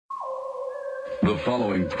The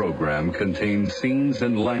following program contains scenes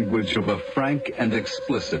and language of a frank and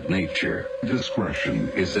explicit nature. Discretion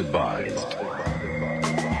is advised.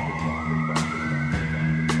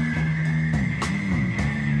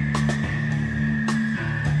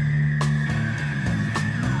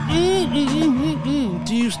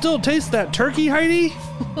 Do you still taste that turkey, Heidi?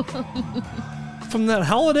 From that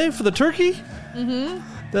holiday for the turkey?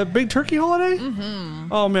 Mm-hmm. That big turkey holiday?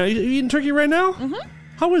 Mm-hmm. Oh, man. Are you eating turkey right now? Mm-hmm.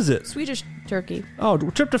 How is it? Swedish turkey. Oh,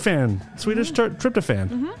 tryptophan. Swedish tryptophan.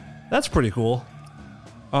 Mm-hmm. That's pretty cool.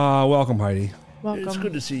 Welcome, Heidi. Welcome. It's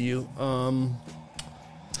good to see you. I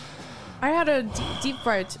had a deep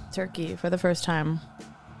fried turkey for the first time.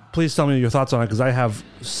 Please tell me your thoughts on it, because I have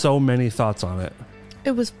so many thoughts on it.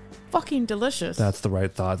 It was fucking delicious. That's the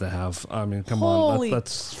right thought to have. I mean, come Holy on.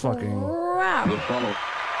 That's fucking... crap.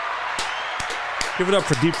 Give it up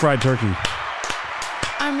for deep fried turkey.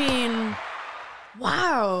 I mean,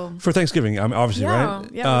 wow. For Thanksgiving, obviously, right?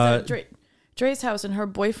 Yeah, it was at Dre's house, and her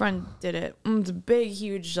boyfriend did it. It's a big,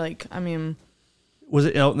 huge, Was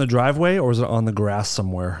it out in the driveway, or was it on the grass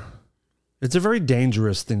somewhere? It's a very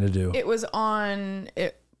dangerous thing to do. It was on,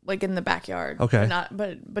 in the backyard. Okay.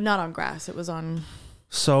 But not on grass. It was on...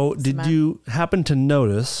 So, did you happen to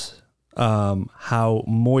notice how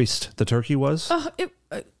moist the turkey was?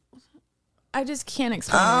 I just can't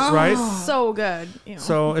explain it. Right? So good. You know.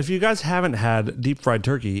 So, if you guys haven't had deep fried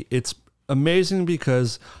turkey, it's amazing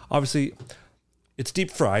because obviously it's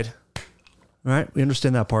deep fried, right? We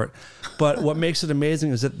understand that part. But what makes it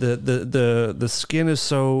amazing is that the skin is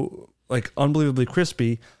so unbelievably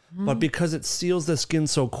crispy. But because it seals the skin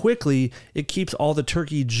so quickly, it keeps all the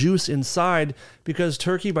turkey juice inside, because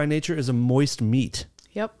turkey by nature is a moist meat.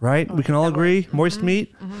 Yep. Right? We can all agree. Word. Moist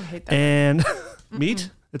meat. Mm-hmm. Hate that and meat.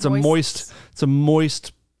 It's moist. It's a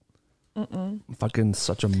moist. Fucking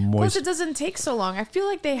such a moist. Plus, it doesn't take so long. I feel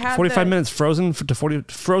like they had 45 minutes frozen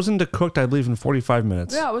to cooked. I believe in 45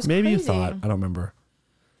 minutes. Yeah, it was maybe crazy. You thought. I don't remember.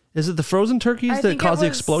 Is it the frozen turkeys that cause the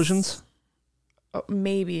explosions? Oh,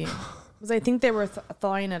 maybe. Because I think they were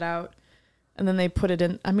thawing it out, and then they put it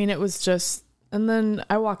in. I mean, it was just. And then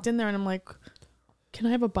I walked in there, and I'm like, "Can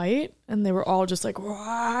I have a bite?" And they were all just like,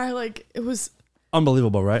 "Wow!" Like, it was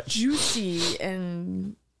unbelievable, right? Juicy,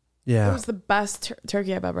 and yeah, it was the best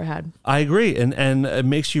turkey I've ever had. I agree, and it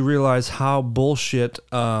makes you realize how bullshit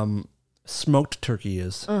smoked turkey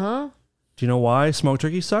is. Do you know why smoked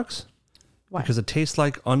turkey sucks? Why? Because it tastes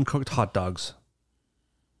like uncooked hot dogs.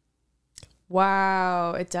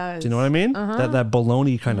 Wow, it does. Do you know what I mean? That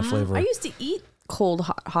bologna kind of flavor. I used to eat cold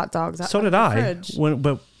hot dogs. So did I.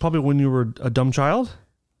 But probably when you were a dumb child,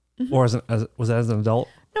 or was that as an adult?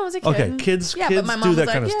 No, as a kid. Okay, kids but my mom do that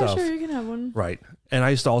was kind of yeah, stuff. Sure, you can have one. Right. And I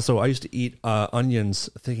used to eat onions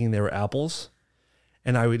thinking they were apples,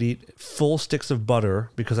 and I would eat full sticks of butter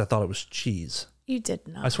because I thought it was cheese. You did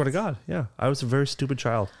not. I swear to God. Yeah, I was a very stupid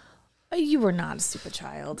child. You were not a stupid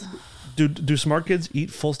child. Do smart kids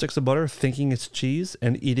eat full sticks of butter thinking it's cheese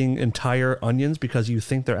and eating entire onions because you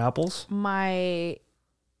think they're apples? My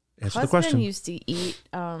Answer the question. husband used to eat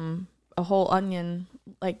a whole onion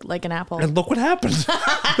like an apple. And look what happened.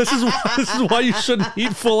 This is why you shouldn't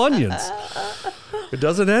eat full onions. It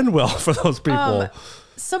doesn't end well for those people.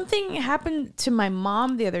 Something happened to my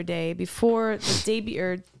mom the other day before the day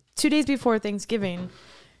or 2 days before Thanksgiving.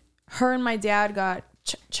 Her and my dad got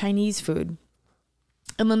Chinese food.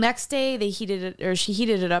 And the next day she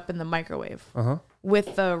heated it up in the microwave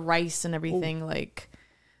with the rice and everything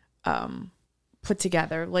put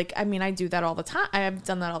together. I do that all the time. I've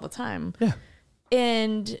done that all the time. Yeah.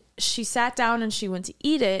 And she sat down and she went to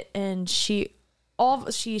eat it, and she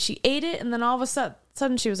ate it, and then all of a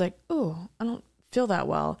sudden she was like, "Oh, I don't feel that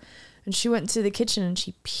well." And she went to the kitchen and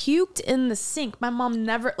she puked in the sink. My mom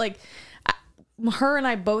never her and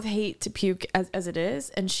I both hate to puke as it is,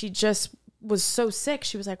 and she just was so sick.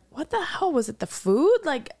 She was like, "What the hell was it? The food?"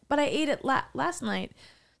 But I ate it last night.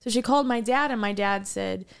 So she called my dad, and my dad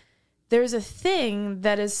said, "There's a thing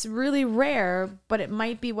that is really rare, but it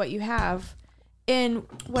might be what you have." And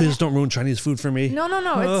please don't ruin Chinese food for me.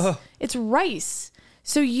 No. It's rice.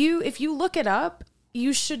 So if you look it up,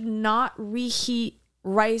 you should not reheat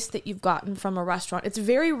rice that you've gotten from a restaurant. It's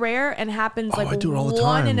very rare and happens I do it all the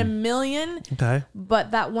one time. in a million. Okay. But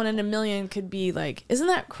that 1 in a million could be isn't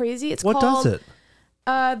that crazy? It's what called, does it?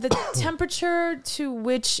 The temperature to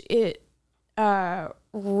which it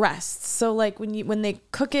rests. So when they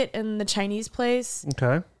cook it in the Chinese place.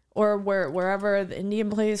 Okay. Or wherever the Indian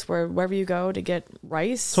place, wherever you go to get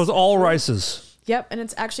rice. So it's all rices. Yep, and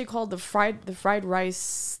it's actually called the fried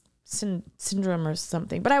rice syndrome or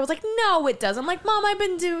something. But I was like, no, it doesn't. I'm like, Mom, I've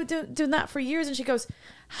been doing that for years. And she goes,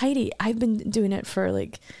 Heidi, I've been doing it for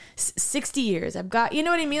like 60 years. I've got, you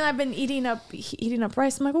know what I mean? I've been eating up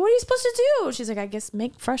rice. I'm like, well, what are you supposed to do? She's like, I guess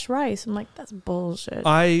make fresh rice. I'm like, that's bullshit.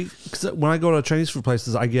 Cause when I go to Chinese food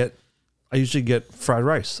places, I usually get fried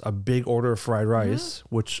rice, a big order of fried rice,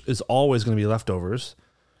 which is always going to be leftovers.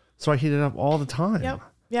 So I heat it up all the time. Yep.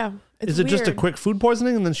 Yeah. Is it just a quick food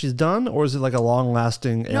poisoning and then she's done, or is it like a long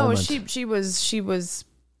lasting ailment? No, she was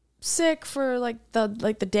sick for like the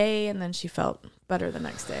day, and then she felt better the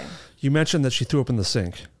next day. You mentioned that she threw up in the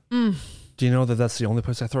sink. Do you know that that's the only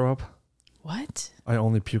place I throw up? What? I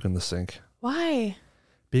only puke in the sink. Why?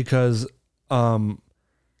 Because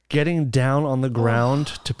getting down on the ground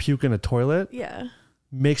to puke in a toilet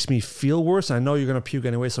makes me feel worse. I know you're going to puke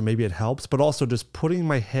anyway, so maybe it helps. But also just putting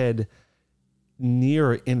my head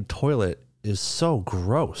near in a toilet is so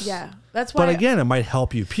gross. Yeah. That's why. But again, it might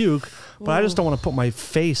help you puke, but I just don't want to put my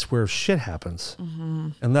face where shit happens.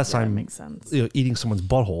 Unless I'm makes sense. Eating someone's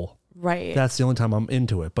butthole. Right. That's the only time I'm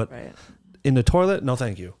into it. But in the toilet, no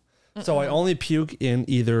thank you. So I only puke in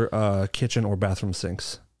either kitchen or bathroom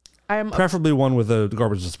sinks. Preferably one with a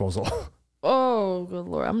garbage disposal. Oh, good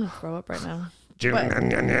Lord. I'm going to throw up right now.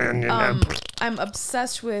 But, I'm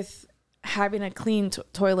obsessed with having a clean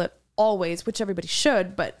toilet always, which everybody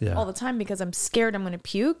should, but all the time, because I'm scared I'm going to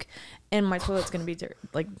puke and my toilet's going to be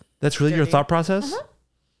That's really your thought process?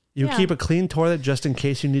 You Yeah. keep a clean toilet just in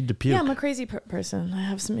case you need to puke. Yeah, I'm a crazy person. I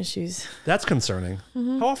have some issues. That's concerning.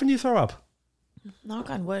 How often do you throw up? Knock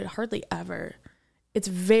on wood, hardly ever. It's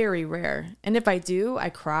very rare. And if I do, I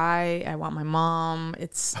cry. I want my mom.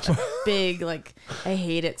 It's a big, I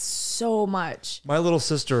hate it so much. My little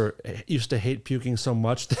sister used to hate puking so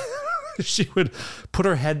much that she would put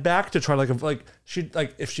her head back to try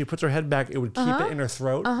if she puts her head back, it would keep it in her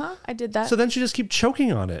throat. I did that. So then she just keep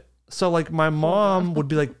choking on it. So my mom would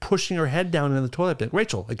be pushing her head down in the toilet, like,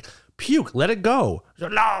 Rachel, puke, let it go.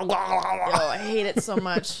 Oh, I hate it so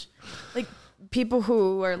much. People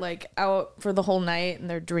who are out for the whole night and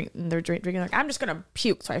they're drinking, I'm just gonna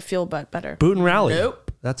puke so I feel better. Boot and rally.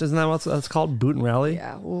 Nope. Isn't that what that's called? Boot and rally.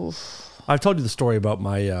 Yeah. Oof. I've told you the story about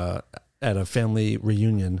my at a family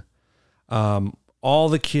reunion. All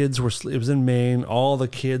the kids were. It was in Maine. All the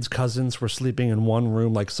kids' cousins were sleeping in one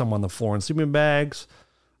room, some on the floor in sleeping bags,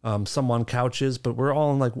 some on couches, but we're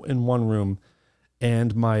all in one room.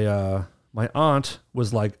 And my aunt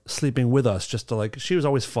was sleeping with us, just to she was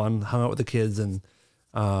always fun, hung out with the kids, and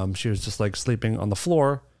she was just sleeping on the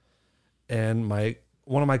floor. And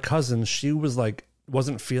one of my cousins, she was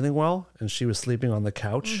wasn't feeling well, and she was sleeping on the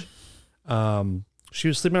couch. She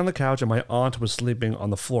was sleeping on the couch, and my aunt was sleeping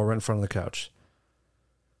on the floor right in front of the couch.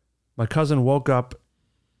 My cousin woke up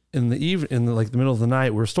in the middle of the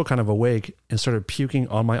night. We were still kind of awake, and started puking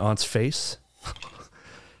on my aunt's face.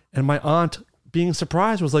 And my aunt, being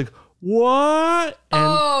surprised, was like, "What?" And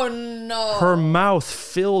oh no! Her mouth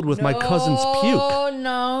filled with my cousin's puke. Oh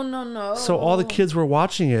no! So all the kids were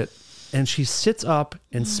watching it, and she sits up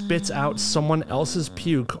and spits out someone else's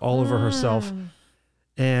puke all over herself.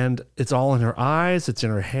 And it's all in her eyes, it's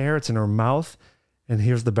in her hair, it's in her mouth. And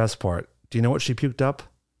here's the best part. Do you know what she puked up?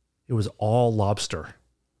 It was all lobster.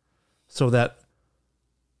 So that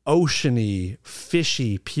oceany,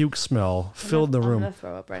 fishy puke smell filled the room. I'm gonna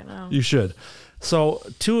throw up right now. You should. So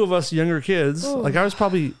two of us younger kids, I was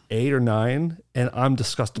probably 8 or 9, and I'm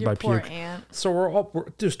disgusted by poor puke. aunt.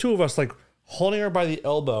 So there's two of us holding her by the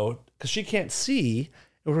elbow because she can't see.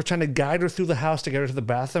 And we're trying to guide her through the house to get her to the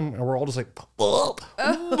bathroom, and we're all just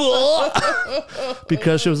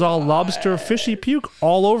because she was all lobster, fishy puke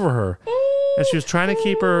all over her. And she was trying to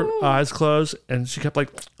keep her eyes closed, and she kept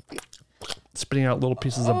spitting out little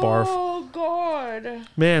pieces of barf. Oh God.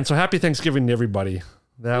 Man, so happy Thanksgiving to everybody.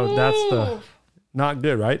 That's not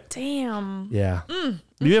good, right? Damn. Yeah.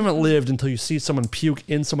 You haven't lived until you see someone puke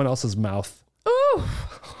in someone else's mouth. Ooh.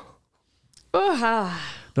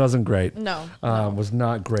 That wasn't great. No. Was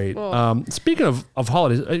not great. Speaking of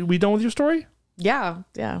holidays, are we done with your story? Yeah.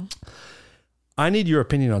 I need your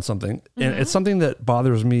opinion on something, and it's something that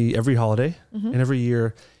bothers me every holiday and every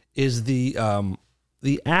year is the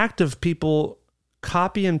act of people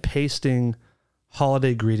copy and pasting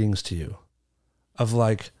holiday greetings to you. Of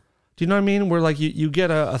do you know what I mean? Where you get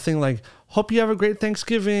a thing hope you have a great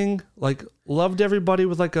Thanksgiving, loved everybody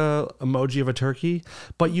with a emoji of a turkey,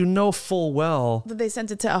 but you know full well that they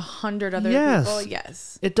sent it to 100 other people.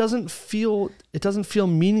 Yes. It doesn't feel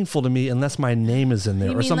meaningful to me unless my name is in there,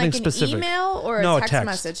 you or mean something an specific. Email or a text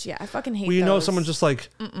message? Yeah, I fucking hate you those. know someone just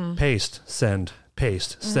paste, send,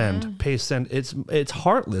 paste, send, paste, send. It's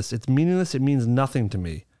heartless. It's meaningless. It means nothing to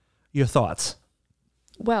me. Your thoughts?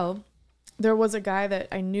 Well, there was a guy that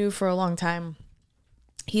I knew for a long time.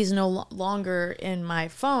 He's no longer in my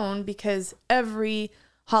phone because every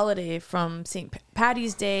holiday from St.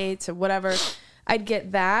 Patty's Day to whatever, I'd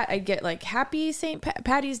get that. I'd get like Happy St.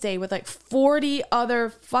 Patty's Day with like 40 other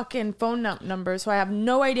fucking phone numbers. So I have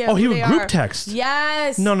no idea. Oh, who he would they group are. text.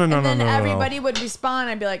 Yes. No. And then everybody would respond.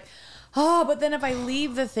 I'd be like, oh, but then if I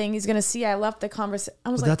leave the thing, he's gonna see I left the conversation. I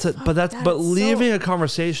was But like, but leaving a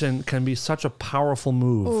conversation can be such a powerful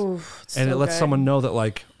move. And it lets someone know that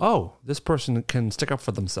like, oh, this person can stick up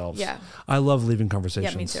for themselves. Yeah. I love leaving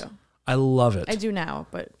conversations. Yeah, me too. I love it. I do now,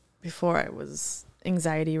 but before I was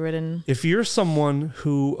anxiety ridden. If you're someone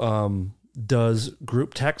who does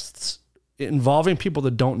group texts involving people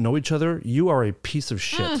that don't know each other, you are a piece of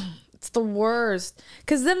shit. It's the worst.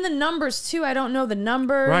 Because then the numbers too, I don't know the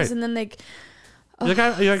numbers. Right. And then You're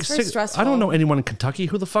like, it's very stressful. I don't know anyone in Kentucky.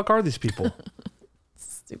 Who the fuck are these people?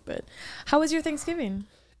 Stupid. How was your Thanksgiving?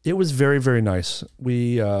 It was very, very nice.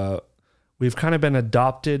 We've kind of been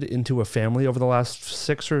adopted into a family over the last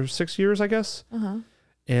 6 years, I guess.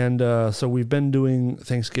 And so we've been doing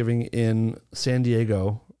Thanksgiving in San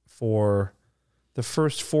Diego for the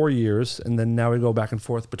first 4 years, and then now we go back and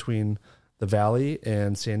forth between the Valley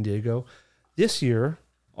and San Diego. This year,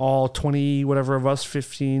 all 20 whatever of us,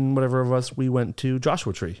 15 whatever of us, we went to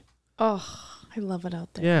Joshua Tree. Oh, I love it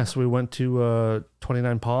out there. Yeah, so we went to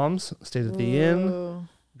 29 Palms, stayed at the inn,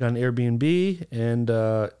 got an Airbnb, and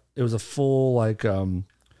it was a full like the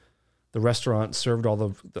restaurant served all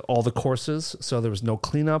the courses, so there was no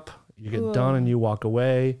cleanup. You get done and you walk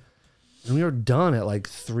away, and we were done at like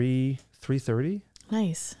 3:30.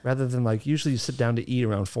 Nice. Rather than like usually you sit down to eat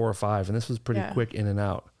around 4 or 5, and this was pretty quick in and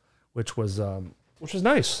out, which was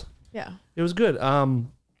nice. Yeah. It was good. How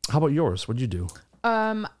about yours? What'd you do?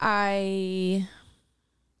 I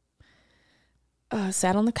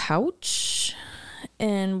sat on the couch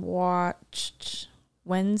and watched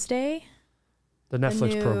Wednesday. The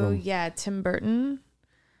Netflix program. Yeah, Tim Burton.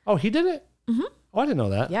 Oh, he did it? Mm-hmm. Oh, I didn't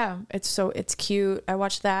know that. Yeah, it's cute. I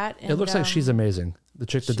watched that. And, It looks like she's amazing. The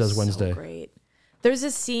chick that does Wednesday. So great. There's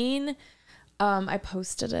a scene. I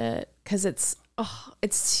posted it because it's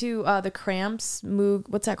to the Cramps.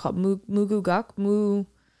 What's that called? Moo Guk.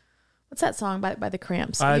 What's that song by the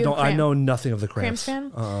Cramps? I know nothing of the Cramps.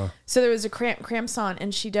 Cramps fan? So there was a Cramps song,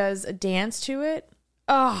 and she does a dance to it.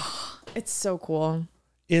 Oh, it's so cool.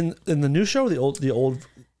 In the new show, the old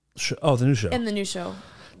show? Oh, the new show. In the new show.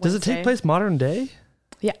 Does it take place modern day?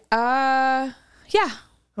 Yeah. Yeah.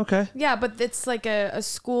 Okay. Yeah, but it's like a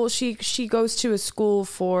school. She goes to a school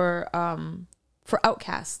for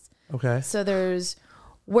outcasts. Okay. So there's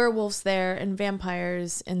werewolves there and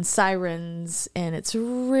vampires and sirens, and it's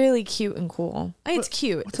really cute and cool. It's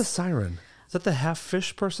cute. What's a siren? Is that the half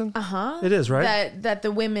fish person? It is, right? That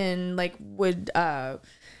the women like would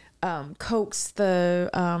coax the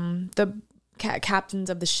captains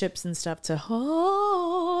of the ships and stuff to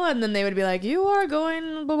and then they would be like, you are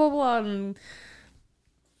going blah blah blah. And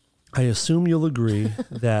I assume you'll agree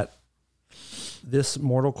that this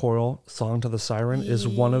Mortal Coil song to the siren is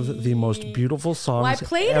one of the most beautiful songs I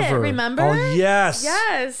played ever. it, remember? Oh, yes.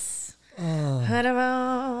 Yes. Think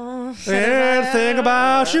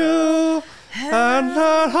about you and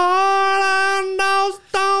not hard and no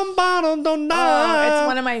stone bottom don't die. It's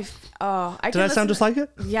one of my. Did I sound just like it?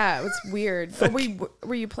 Yeah, it's weird.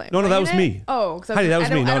 Were you playing? No, that was it? me. Oh, Heidi, that was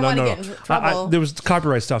me. No. Get in trouble. There was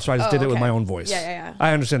copyright stuff, so I just did it with okay. my own voice. Yeah.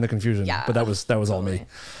 I understand the confusion, but that was all me.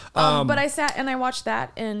 But I sat and I watched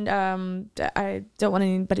that, and I don't want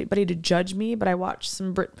anybody to judge me, but I watched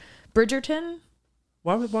some Bridgerton.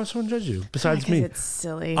 Why would someone judge you besides me? It's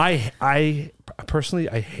silly. I personally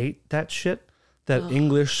hate that shit. That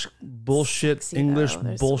English bullshit.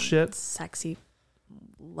 Bullshit. Sexy.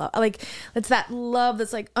 Love, like it's that love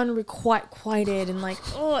that's like unrequited and like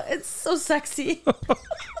it's so sexy.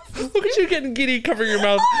 Look at you getting giddy, covering your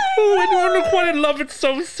mouth. Oh, unrequited love, it's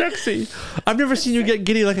so sexy. I've never seen you get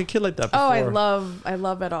giddy like a kid like that before. Oh, I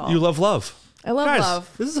love it all. You love love. I love Guys, love.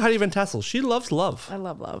 This is Heidi Van Tassel. She loves love. I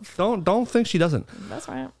love love. Don't think she doesn't. That's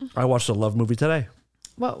right. I watched a love movie today.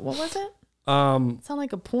 What was it? It sound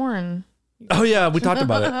like a porn. Oh yeah, we talked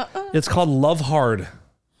about it. It's called Love Hard.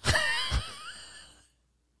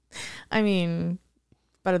 I mean,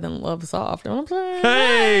 better than Love Soft. You know what I'm saying?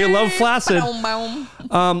 Hey, Love Flaccid. Boom.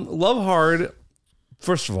 Love Hard.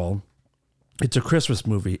 First of all, it's a Christmas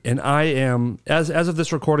movie, and I am as of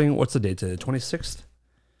this recording. What's the date today? 26th.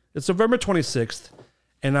 It's November 26th,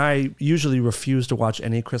 and I usually refuse to watch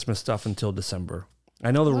any Christmas stuff until December.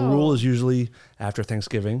 I know the rule is usually after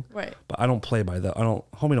Thanksgiving, right? But I don't play by that.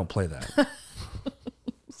 Homie don't play that.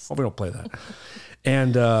 Homie don't play that.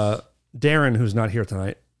 And Darren, who's not here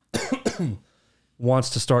tonight, wants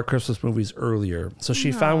to start Christmas movies earlier. So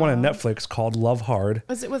she found one on Netflix called Love Hard.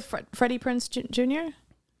 Was it with Freddie Prinze Jr.?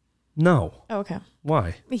 No. Oh, okay.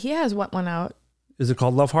 Why? He has one out. Is it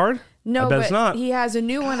called Love Hard? No, I bet but it's not. he has a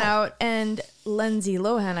new one out, and Lindsay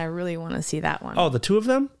Lohan. I really want to see that one. Oh, the two of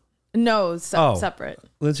them? No, separate.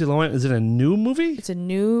 Lindsay Lohan, is it a new movie? It's a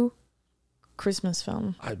new Christmas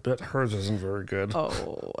film. I bet hers isn't very good.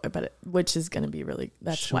 Oh, I bet it. Which is going to be really.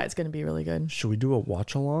 That's why it's going to be really good. Should we do a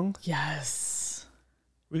watch along? Yes.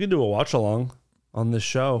 We could do a watch along on this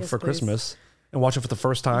show for please. Christmas and watch it for the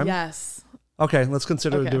first time. Yes. Okay, let's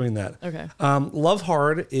consider doing that. Okay. Love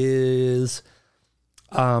Hard is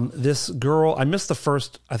this girl. I missed the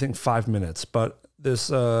first, I think, 5 minutes, but this.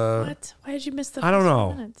 What? Why did you miss the? I don't first know.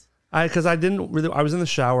 5 minutes? Because I didn't really. I was in the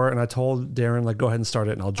shower and I told Darren, like, go ahead and start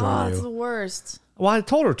it and I'll join Oh, you. it's the worst. Well, I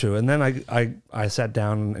told her to, and then I sat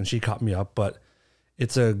down and she caught me up. But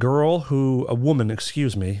it's a woman,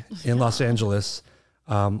 excuse me, in Los Angeles.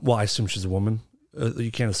 Well, I assume she's a woman.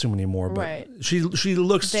 You can't assume anymore, but Right. she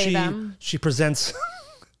looks They, them. she presents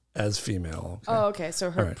as female. Okay. Oh, okay.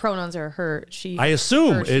 So her pronouns are her, she. I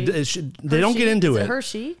assume her, she. they don't get into Is it. Her,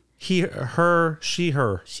 she. He, her, she,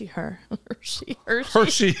 her. She, her. She, her, she. Her,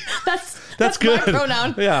 she. That's good. my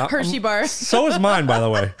pronoun. Yeah. Hershey bar. So is mine, by the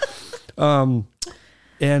way.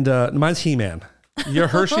 And mine's He-Man. You're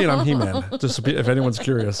Hershey and I'm He-Man. Just if anyone's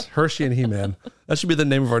curious. Hershey and He-Man. That should be the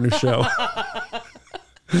name of our new show.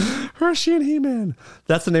 Hershey and He-Man.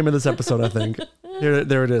 That's the name of this episode, I think.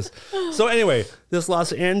 There it is. So anyway, this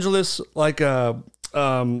Los Angeles, like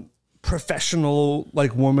professional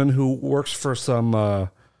like woman who works for some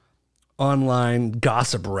online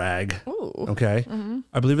gossip rag. Ooh. Okay.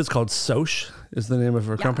 I believe it's called Soch is the name of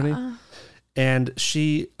her company. And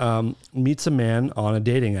she meets a man on a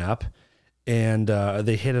dating app and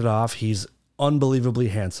they hit it off. He's unbelievably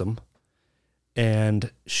handsome.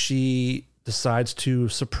 And she decides to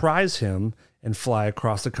surprise him and fly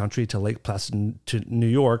across the country to Lake Placid, to New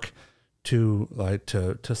York to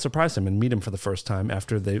surprise him and meet him for the first time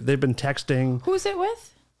after they've been texting. Who's it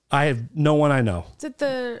with? I have no one I know. Is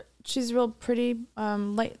it she's real pretty,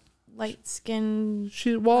 light skinned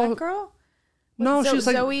Well, black girl? no, she's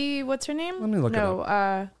like Zoe, what's her name? Let me look it up.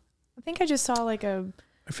 I think I just saw like a.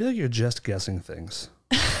 I feel like you're just guessing things.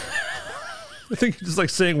 I think you're just like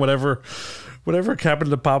saying whatever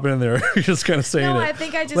happened to pop in there. You're just kind of saying it. No, I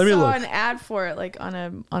think I just saw an ad for it, like on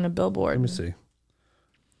a billboard. Let me see.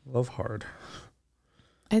 Love Hard.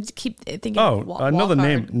 I just keep thinking. Oh, I know the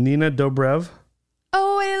name. Nina Dobrev.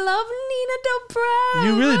 Oh, I love Nina Dobrev.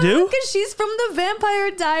 You really do? Because she's from the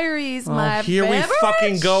Vampire Diaries. My here we favorite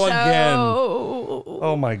fucking go show. again.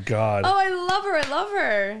 Oh my God. Oh, I love her. I love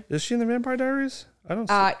her. Is she in the Vampire Diaries? I don't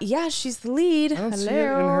see Yeah, she's the lead. I don't see it in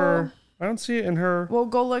her. I don't see it in her. Well,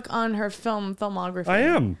 go look on her filmography. I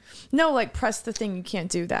am. No, like press the thing. You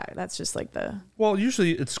can't do that. That's just like the. Well,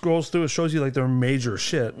 usually it scrolls through. It shows you like their major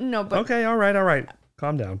shit. No, but Okay, all right.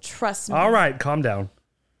 Calm down. trust me. All right, calm down.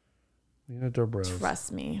 Nina Dobrev.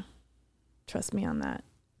 Trust me. Trust me on that.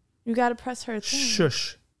 You got to press her thing.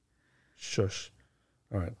 Shush.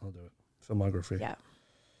 All right, I'll do it. Filmography. Yeah.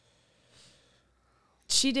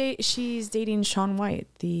 She's dating Shaun White,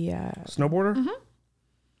 the Snowboarder?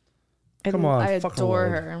 Mm-hmm. Come on, I fucking adore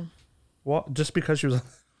Lord. her. Well, just because she was.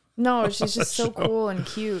 No, she's just so cool and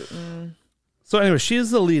cute and So anyway, she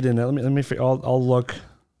is the lead in it. Let me. I'll look.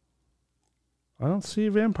 I don't see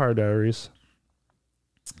Vampire Diaries.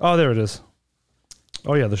 Oh, there it is.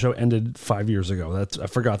 Oh yeah, the show ended 5 years ago. I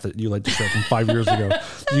forgot that you liked the show from 5 years ago.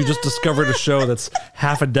 You just discovered a show that's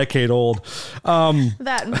half a decade old.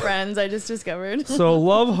 that and Friends. I just discovered. So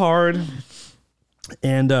Love Hard,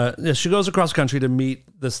 and she goes across country to meet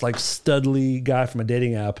this like studly guy from a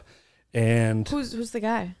dating app, and Who's the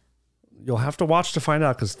guy? you'll have to watch to find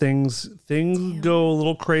out because things go a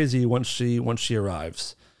little crazy once she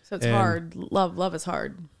arrives. So it's hard. Love is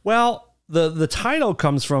hard. Well, the title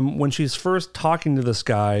comes from when she's first talking to this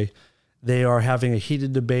guy. They are having a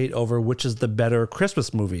heated debate over which is the better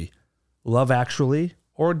Christmas movie, Love Actually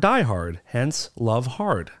or Die Hard. Hence, Love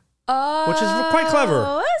Hard, which is quite clever.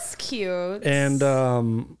 Oh, that's cute. And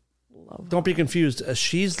don't be confused.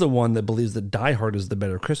 She's the one that believes that Die Hard is the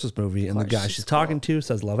better Christmas movie, and the guy she's talking to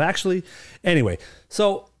says Love Actually. Anyway,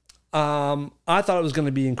 so I thought it was going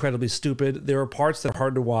to be incredibly stupid. There are parts that are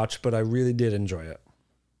hard to watch, but I really did enjoy it.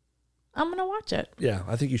 I'm gonna watch it Yeah,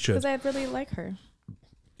 I think you should. because I really like her.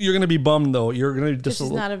 You're going to be bummed though. You're going to just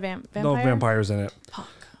She's not a vampire. no vampires in it. Fuck.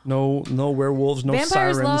 No werewolves. No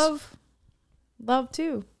Vampires sirens. love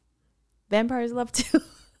too. Vampires love too.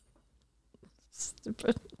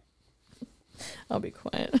 Stupid. I'll be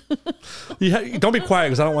quiet. Don't be quiet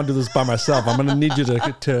because I don't want to do this by myself. I'm going to need you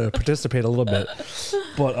to participate a little bit.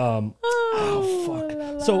 But oh fuck.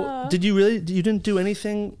 So you didn't do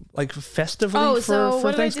anything like festively for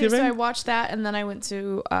what Thanksgiving? did I do? So I watched that, and then I went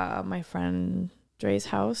to my friend Dre's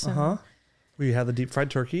house. And, Where you had the deep fried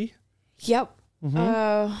turkey. Yep.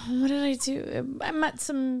 What did I do? I met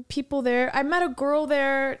some people there. I met a girl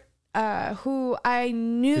there who I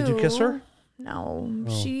knew. Did you kiss her? No,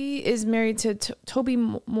 she is married to Toby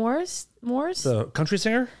Morris. The country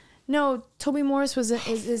singer? No, Toby Morris is in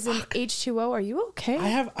H2O. Are you okay?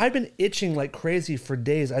 I've been itching like crazy for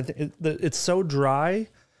days. I think it's so dry.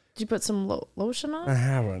 Did you put some lotion on? I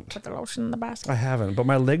haven't. Put the lotion in the basket. I haven't. But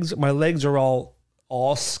my legs are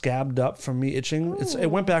all scabbed up from me itching.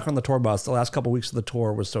 It went back on the tour bus. The last couple of weeks of the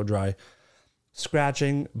tour was so dry.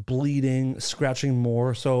 Scratching, bleeding, scratching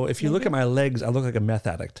more. So if you look at my legs, I look like a meth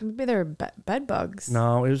addict. Maybe they're bed bugs.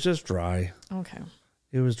 No, it was just dry. Okay.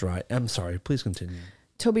 It was dry. I'm sorry. Please continue.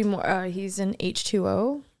 Toby Moore, he's in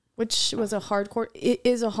H2O, which was a hardcore. It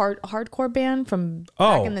is a hardcore band from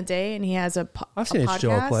back in the day, and he has I've seen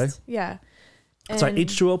H2O play. Yeah. Sorry,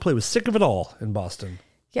 H2O play was Sick of It All in Boston.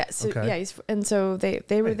 Yeah, so so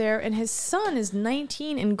they were there, and his son is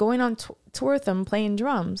 19 and going on tour with them playing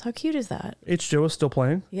drums. How cute is that? H2O is still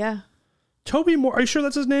playing? Yeah. Toby Moore, are you sure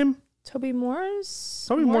that's his name? Toby Morse?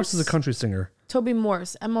 Toby Morse is a country singer. Toby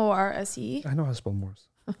Morse, Morse. I know how to spell Morse.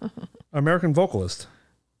 American vocalist.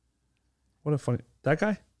 What a funny... That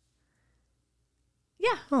guy?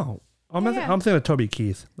 Yeah. Oh. I'm thinking of Toby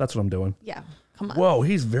Keith. That's what I'm doing. Yeah. Come on. Whoa,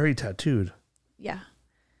 he's very tattooed. Yeah.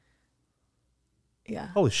 Yeah.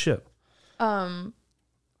 Holy shit. But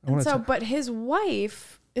his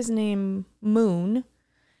wife is named Moon,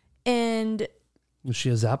 and was she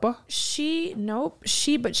a Zappa? She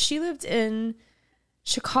lived in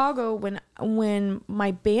Chicago when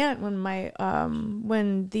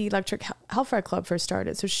the Electric Hellfire Club first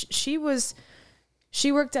started. So she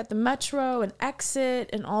worked at the Metro and Exit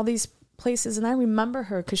and all these places, and I remember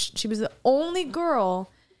her because she was the only girl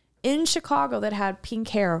in Chicago that had pink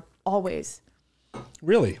hair always.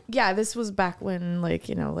 Really? Yeah, this was back when, what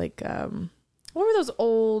were those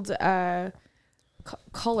old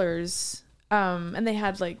colors? And they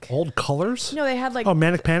had like old colors. No, they had like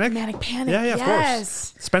Manic Panic. Manic Panic. Yeah, yes. of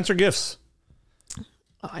course. Spencer Gifts.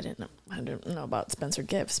 Oh, I didn't know about Spencer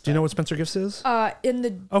Gifts. Do you know what Spencer Gifts is? In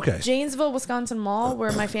the Janesville, Wisconsin mall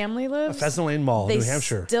where my family lives, Pheasant Lane Mall, New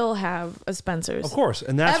Hampshire. They still have a Spencer's. Of course,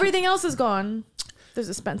 and that's everything else is gone. There's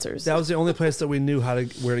a Spencer's. That was the only place that we knew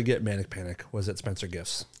where to get Manic Panic was at Spencer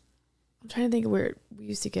Gifts. I'm trying to think of where we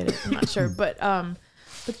used to get it. I'm not sure, but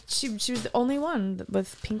she was the only one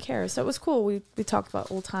with pink hair, so it was cool. We talked about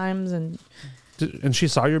old times and she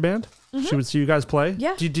saw your band. Mm-hmm. She would see you guys play.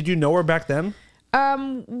 Yeah. Did you know her back then?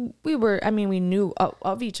 We knew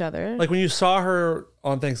of each other. Like when you saw her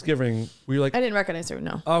on Thanksgiving, were you like, I didn't recognize her.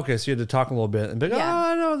 No. Oh, okay, so you had to talk a little bit and be like, yeah.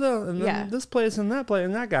 Oh, I know and then this place and that place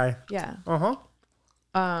and that guy. Yeah.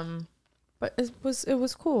 But it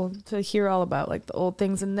was cool to hear all about like the old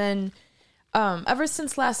things, and then ever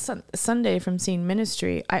since last Sunday from seeing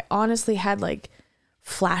Ministry, I honestly had like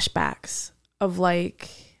flashbacks of like,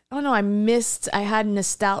 I don't know, I had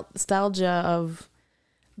nostalgia of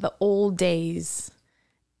the old days,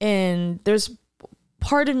 and there's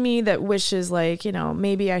part of me that wishes like,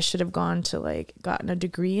 maybe I should have gotten a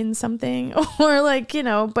degree in something or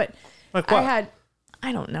but like what?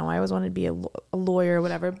 I don't know. I always wanted to be a lawyer or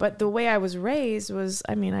whatever. But the way I was raised was,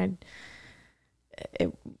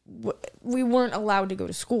 we weren't allowed to go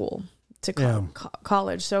to school to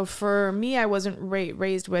college. So for me, I wasn't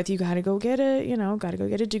raised with, you got to go get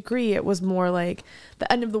a degree. It was more like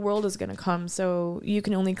the end of the world is going to come. So you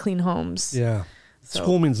can only clean homes. Yeah. So,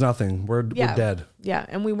 school means nothing. We're dead. Yeah.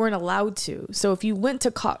 And we weren't allowed to. So if you went to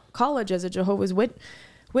college as a Jehovah's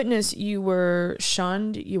Witness, you were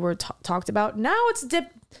shunned, you were talked about. Now it's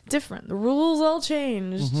different. The rules all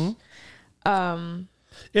changed. Mm-hmm.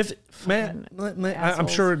 I'm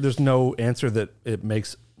sure there's no answer that it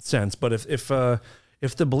makes sense, but if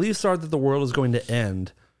the beliefs are that the world is going to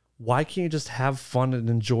end, why can't you just have fun and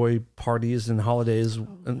enjoy parties and holidays?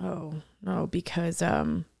 No, because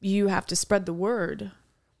you have to spread the word.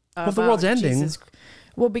 But the world's ending.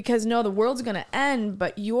 Well, because the world's going to end,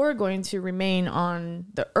 but you're going to remain on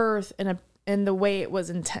the earth in the way it was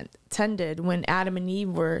intended when Adam and Eve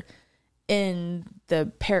were in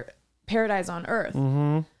the paradise on earth.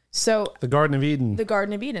 Mm-hmm. So the Garden of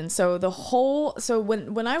Eden. So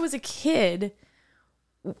when I was a kid,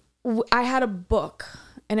 I had a book,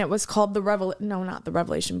 and it was called not the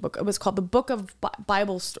Revelation book. It was called the Book of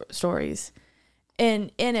Bible Stories.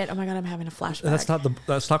 And in it, oh my God, I'm having a flashback.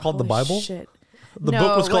 That's not called the Bible? Shit. The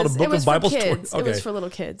book was called A Book of Bible Stories. Kids. Okay. It was for little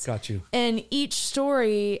kids. Got you. And each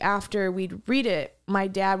story, after we'd read it, my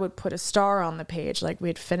dad would put a star on the page, like we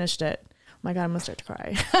had finished it. Oh my God, I'm gonna start to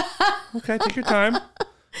cry. Okay, take your time.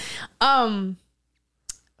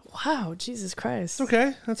 Wow, Jesus Christ.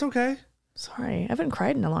 Okay, that's okay. Sorry, I haven't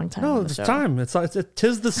cried in a long time. No, on the it's show. time.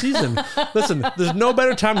 Tis the season. Listen, there's no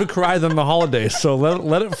better time to cry than the holidays, so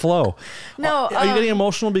let it flow. No, Are you getting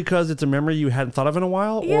emotional because it's a memory you hadn't thought of in a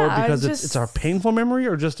while, Yeah, or because just- it's a painful memory,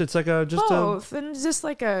 or just it's like a both, and just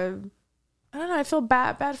like I don't know. I feel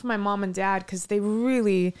bad for my mom and dad because they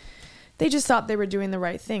just thought they were doing the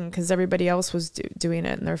right thing because everybody else was doing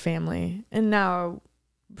it in their family, and now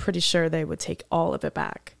I'm pretty sure they would take all of it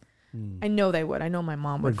back. I know they would. I know my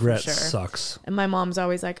mom would. regret for sure. sucks. And my mom's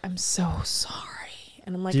always like, "I'm so sorry,"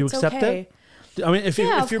 and I'm like, Do you "It's accept okay." it? I mean, if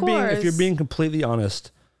Yeah, you're being completely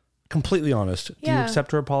honest, do you Yeah.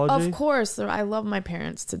 accept her apology? Of course, I love my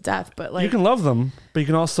parents to death, but like You can love them, but you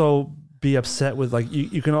can also be upset with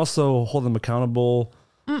you can also hold them accountable.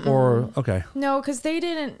 Or okay, no, because they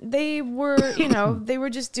didn't. They were, they were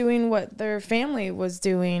just doing what their family was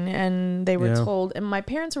doing, and they were Yeah. told. And my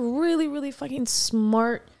parents are really, really fucking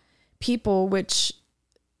smart people. Which,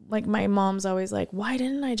 like, my mom's always like, "Why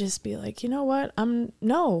didn't I just be like, you know what?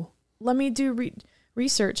 Let me do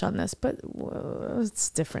research on this." But it's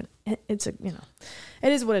different. It's it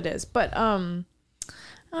is what it is. But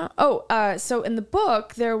so in the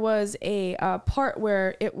book there was a part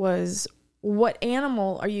where it was, what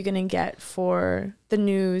animal are you going to get for the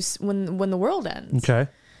news when the world ends? okay.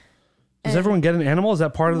 Does And- everyone get an animal? Is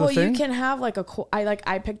that part of the thing? Well, you can have like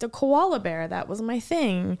I picked a koala bear. That was my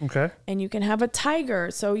thing. Okay. And you can have a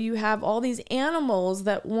tiger. So you have all these animals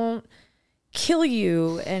that won't kill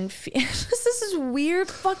you. And this is weird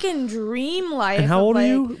fucking dream life. And how of, old are like,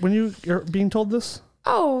 you when you're being told this?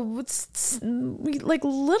 Oh, it's like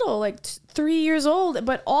little, like 3 years old.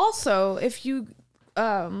 But also, if you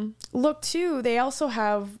look too, they also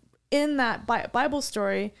have in that Bible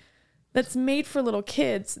story that's made for little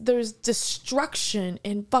kids, there's destruction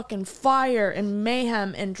and fucking fire and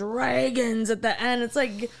mayhem and dragons at the end. It's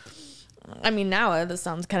like, I mean, now this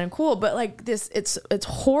sounds kind of cool, but like this, it's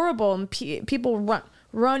horrible, and people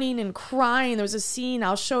running and crying. There's a scene,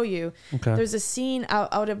 I'll show you. Okay. There's a scene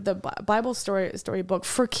out of the Bible storybook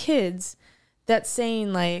for kids that's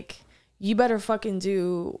saying like, you better fucking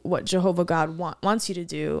do what Jehovah God wants you to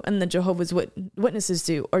do, and the Jehovah's Witnesses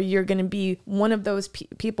do, or you're going to be one of those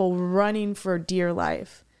people running for dear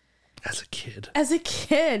life. As a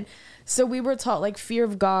kid. So we were taught like fear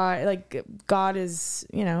of God, like God is,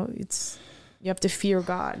 it's, you have to fear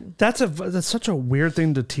God. That's such a weird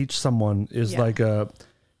thing to teach someone is Yeah. like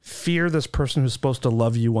fear this person who's supposed to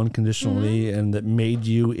love you unconditionally and that made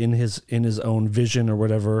you in his own vision or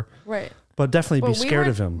whatever. Right. But definitely be scared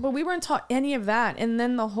of him. But we weren't taught any of that. And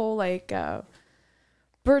then the whole like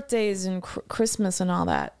birthdays and Christmas and all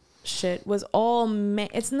that shit was all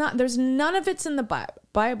it's not, there's none of it's in the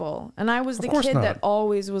Bible. And I was the course kid not. that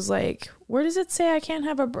always was like, where does it say I can't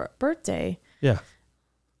have a birthday? Yeah.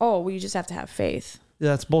 Oh, well, you just have to have faith. Yeah,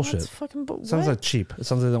 that's bullshit. That's fucking Sounds what? like cheap. It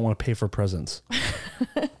sounds like they don't want to pay for presents.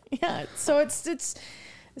 Yeah. So it's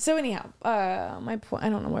so anyhow, my point, I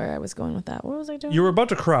don't know where I was going with that. What was I doing? You were about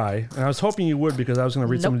to cry, and I was hoping you would because I was going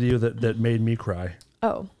to read something to you that made me cry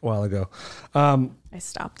Oh, a while ago. I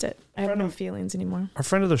stopped it. I have no feelings anymore. Our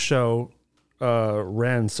friend of the show,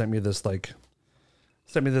 Ren, sent me this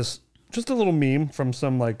just a little meme from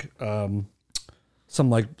some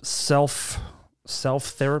self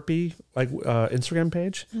therapy Instagram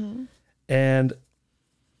page, and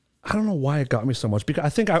I don't know why it got me so much because I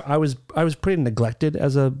think I was pretty neglected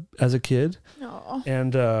as a kid, No.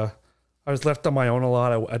 and I was left on my own a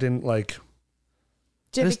lot. I didn't like.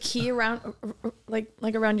 Do you have a Just- key around, like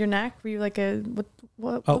around your neck? Were you like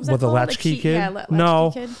what was that With a called? latchkey kid? Yeah, latchkey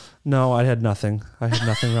No. kid. No, I had nothing. I had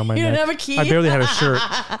nothing around my You neck. didn't have a key? I barely had a shirt.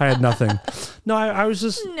 I had nothing. No, I was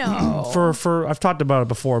just No. for I've talked about it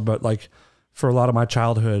before, but like for a lot of my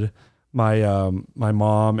childhood, my my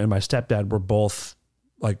mom and my stepdad were both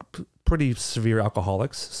like pretty severe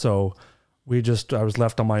alcoholics. So I was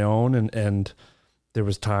left on my own, and there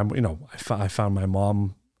was time, I found my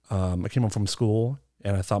mom. I came home from school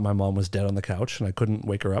and I thought my mom was dead on the couch and I couldn't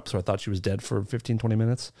wake her up. So I thought she was dead for 15, 20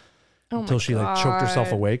 minutes until she like choked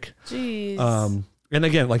herself awake. Jeez. And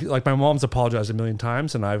again, like my mom's apologized a million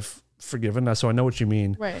times and I've forgiven her. So I know what you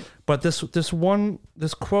mean. Right. But this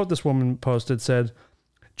quote this woman posted said,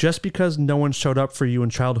 "Just because no one showed up for you in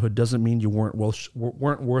childhood doesn't mean you weren't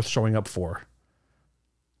worth showing up for."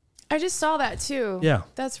 I just saw that too. Yeah.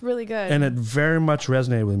 That's really good. And it very much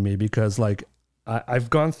resonated with me because like I've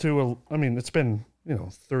gone through it's been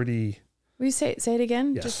 30 Will you say it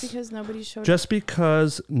again? Yes. Just because nobody showed up. Just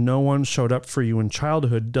because no one showed up for you in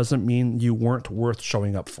childhood doesn't mean you weren't worth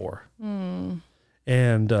showing up for.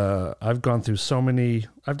 And I've gone through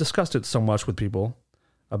I've discussed it so much with people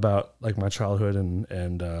about like my childhood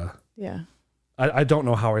and Yeah. I don't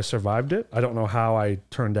know how I survived it. I don't know how I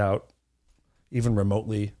turned out even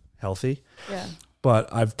remotely healthy. Yeah.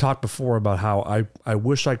 But I've talked before about how I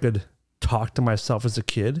wish I could talk to myself as a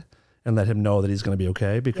kid and let him know that he's going to be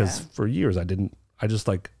okay, because for years I just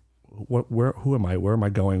like, who am I? Where am I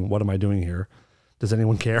going? What am I doing here? Does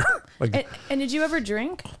anyone care? Like, and did you ever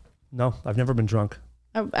drink? no, I've never been drunk.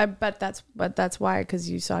 I bet that's why, because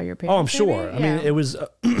you saw your parents. Oh, I'm sure. maybe? I mean, it was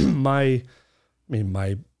my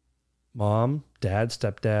mom, dad,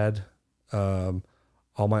 stepdad,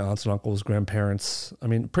 all my aunts and uncles, grandparents. I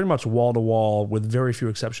mean, pretty much wall to wall, with very few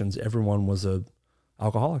exceptions, everyone was a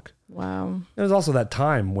alcoholic. Wow. There was also that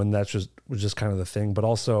time when was just kind of the thing, but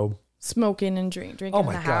also Smoking and drinking in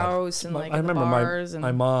the house and like I in the remember bars.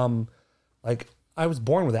 my mom, like, I was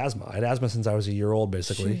born with asthma. I had asthma since I was a year old,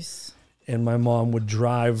 basically. Jeez. And my mom would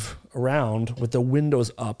drive around with the windows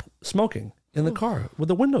up, smoking in the car with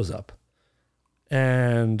the windows up.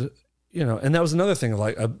 And, and that was another thing of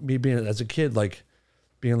like me being as a kid, like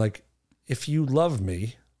being like, if you love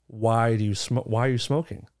me, why are you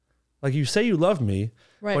smoking? Like, you say you love me,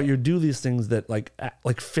 Right. but you do these things that like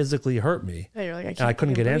physically hurt me. Yeah, you're like, And I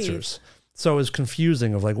couldn't get breathe. answers. So it was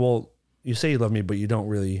confusing of like, well, you say you love me, but you don't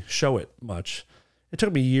really show it much. It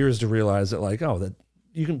took me years to realize that like, that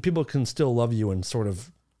people can still love you and sort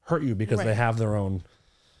of hurt you because they have their own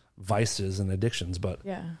vices and addictions. But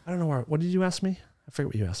Yeah. I don't know what did you ask me? I forget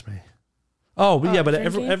what you asked me. Oh, but yeah, but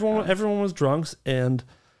drinking? everyone was drunks, and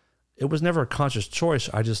it was never a conscious choice.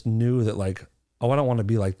 I just knew that like, I don't want to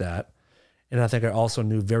be like that. And I think I also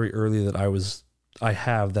knew very early that I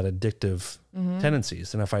have that addictive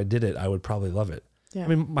tendencies. And if I did it, I would probably love it. Yeah. I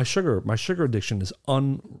mean, my sugar addiction is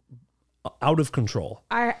out of control.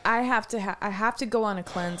 I have to go on a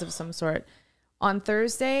cleanse of some sort. On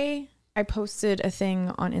Thursday, I posted a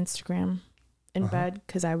thing on Instagram in bed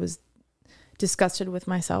because I was disgusted with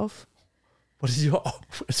myself. What did you? Oh,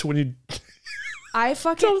 it's when you I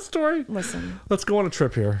fucking tell the story. listen. Let's go on a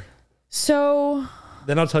trip here. So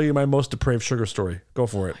Then I'll tell you my most depraved sugar story. Go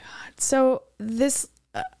for it. this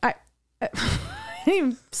I didn't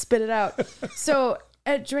even spit it out. So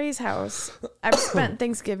at Dre's house, I've spent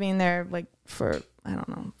Thanksgiving there like for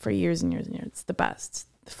years and years and years. It's the best.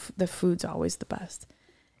 The food's always the best.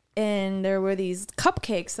 And there were these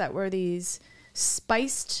cupcakes that were these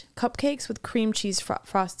spiced cupcakes with cream cheese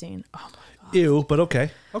frosting. Oh my god. Ew, but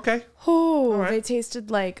okay. Oh, right. they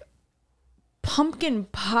tasted like pumpkin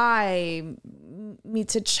pie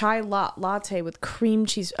meets a chai latte with cream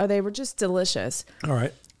cheese. Oh, they were just delicious. All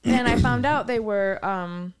right. And I found out they were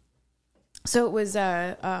so it was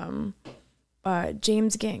James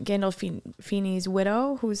Gandolfini's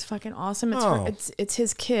widow, who's fucking awesome. It's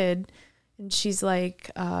his kid, and she's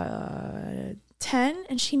like 10,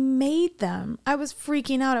 and she made them. I was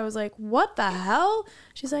freaking out. I was like, what the hell?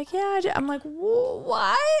 She's like, yeah. I'm like,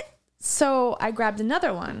 what? So I grabbed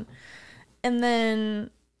another one, and then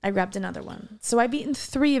I grabbed another one. So I've eaten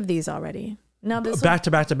 3 of these already. Now this Back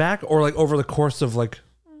to back to back, or like over the course of like,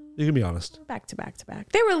 you can be honest. back to back to back.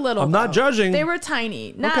 They were little. I'm not judging. They were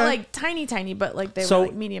tiny, not Okay. like tiny, but like they So, were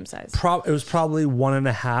like medium size. It was probably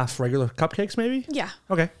 1.5 regular cupcakes, maybe. Yeah.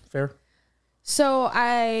 Okay, fair. So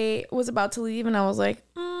I was about to leave, and I was like,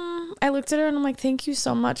 I looked at her, and I'm like, thank you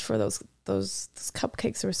so much for those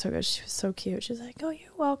cupcakes. They were so good. She was so cute. She's like, oh, you're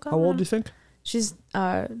welcome. How old do you think? She's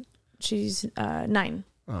 9,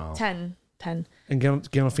 Oh. 10. And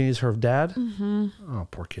Gandolfini's her dad. Mm-hmm. Oh,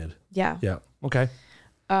 poor kid. Yeah. Yeah. Okay.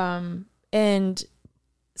 And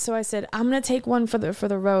so I said, I'm gonna take one for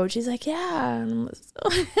the road. She's like, yeah. And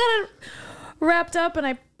I'm wrapped up,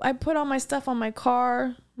 and I put all my stuff on my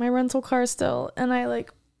car, my rental car still, and I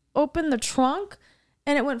like opened the trunk,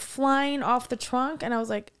 and it went flying off the trunk, and I was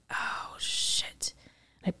like, oh shit.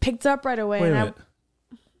 I picked it up right away.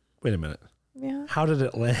 Wait a minute. Yeah. How did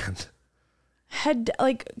it land? Head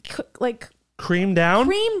like Cream down?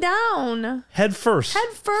 cream down. Head first.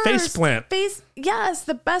 Face plant. Yes,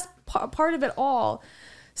 the best part of it all.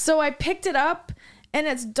 So I picked it up, and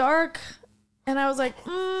it's dark, and I was like,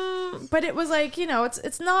 but it was like,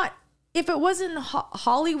 it's not. If it was in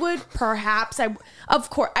Hollywood, perhaps I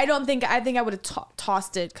think I would have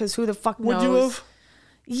tossed it, because who the fuck knows? Would you have?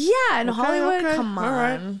 Yeah, in Hollywood, okay. come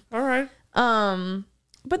on. All right.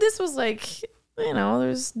 But this was like,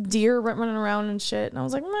 there's deer running around and shit, and I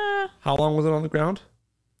was like, meh. How long was it on the ground?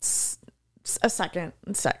 A second,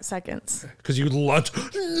 seconds. Because you lunged.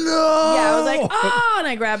 No. Yeah, I was like, oh, and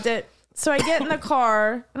I grabbed it. So I get in the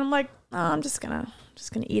car and I'm like, oh, I'm just gonna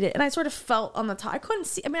eat it. And I sort of felt on the top. I couldn't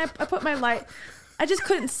see. I mean, I put my light. I just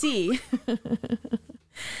couldn't see.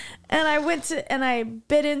 And I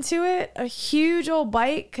bit into it, a huge old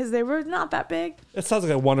bite because they were not that big. It sounds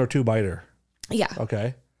like a 1 or 2 biter. Yeah.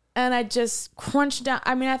 Okay. And I just crunched down.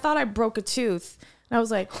 I mean, I thought I broke a tooth. And I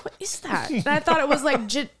was like, what is that? And I thought it was like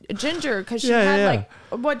ginger because she had like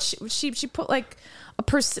what she put like a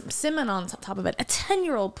persimmon on top of it. A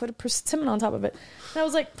 10-year-old put a persimmon on top of it. And I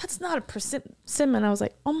was like, that's not a persimmon. I was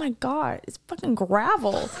like, oh my God, it's fucking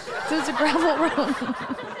gravel. There's a gravel road.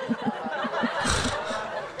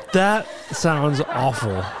 That sounds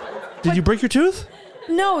awful. Did you break your tooth?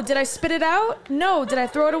 No. Did I spit it out? No. Did I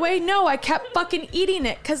throw it away? No. I kept fucking eating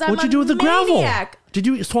it because I'm What'd you do with the maniac. gravel? Did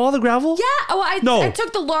you swallow the gravel? Yeah. Oh, I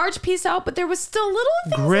took the large piece out, but there was still little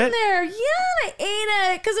things Grit? in there. Yeah, and I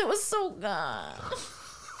ate it because it was so good.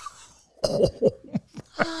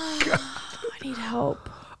 I need help.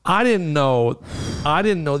 I didn't know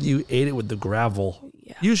that you ate it with the gravel.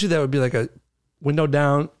 Yeah. Usually that would be like a window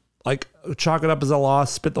down, like chalk it up as a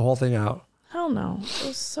loss, spit the whole thing out. Hell no. It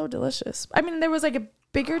was so delicious. I mean, there was like a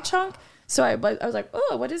bigger chunk. So I was like,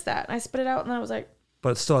 oh, what is that? And I spit it out and then I was like.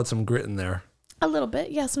 But it still had some grit in there. A little bit.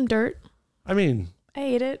 Yeah, some dirt. I mean. I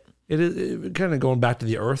ate it. It kind of going back to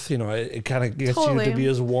the earth, you know, it kind of gets you to be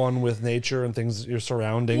as one with nature and things, your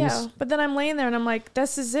surroundings. Yeah, but then I'm laying there and I'm like,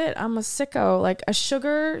 this is it. I'm a sicko, like a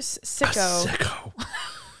sugar sicko. A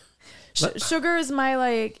sicko. Sugar is my,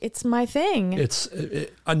 like, it's my thing.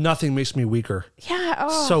 Nothing makes me weaker. Yeah.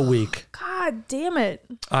 Oh, so weak. God damn it.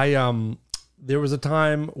 There was a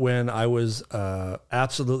time when I was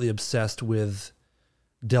absolutely obsessed with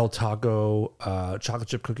Del Taco chocolate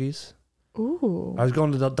chip cookies. Ooh. I was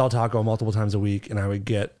going to Del Taco multiple times a week, and I would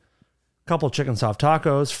get a couple of chicken soft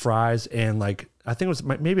tacos, fries, and like I think it was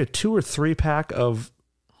maybe a 2 or 3 pack of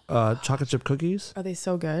chocolate chip cookies. Are they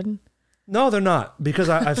so good? No, they're not, because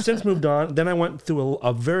I've since moved on. Then I went through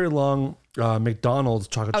a very long McDonald's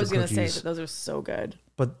chocolate chip cookies. I was going to say that those are so good.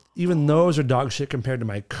 But even those are dog shit compared to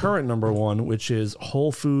my current number one, which is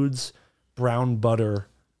Whole Foods brown butter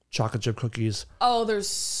chocolate chip cookies. Oh, they're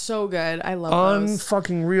so good. I love those.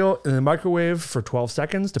 Unfucking real. In the microwave for 12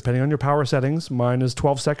 seconds, depending on your power settings. Mine is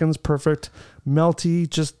 12 seconds. Perfect. Melty.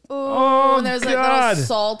 Just. Oh, and there's God. like little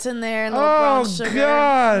salt in there and little brown sugar.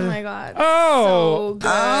 God. Oh my God. Oh. So good.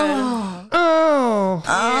 Oh.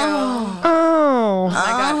 Oh. My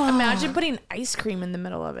God. Imagine putting ice cream in the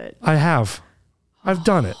middle of it. I have. I've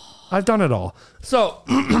done it. I've done it all. So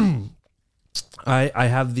I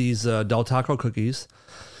have these Del Taco cookies.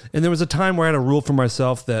 And there was a time where I had a rule for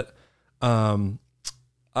myself that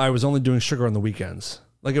I was only doing sugar on the weekends.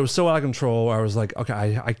 Like it was so out of control. I was like, okay,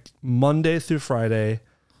 I Monday through Friday,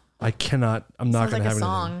 I'm not going to have anything.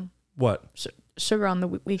 Song. What? Sugar on the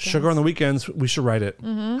weekends. Sugar on the weekends. We should write it.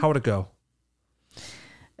 Mm-hmm. How would it go?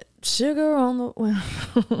 Sugar on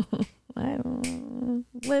the I don't know.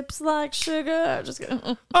 Lips like sugar. Just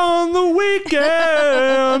kidding. On the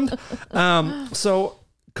weekend.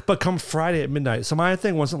 But come Friday at midnight. So my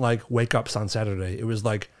thing wasn't like wake ups on Saturday. It was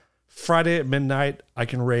like Friday at midnight, I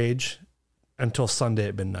can rage until Sunday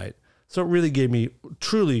at midnight. So it really gave me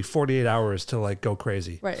truly 48 hours to like go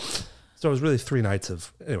crazy. Right. So it was really 3 nights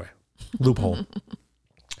of, anyway, loophole.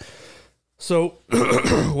 So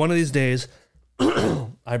one of these days,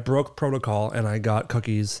 I broke protocol and I got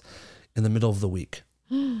cookies in the middle of the week.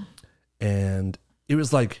 And it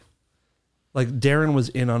was like Darren was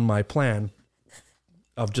in on my plan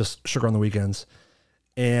of just sugar on the weekends.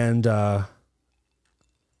 And I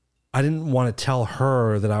didn't want to tell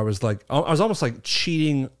her that I was like, I was almost like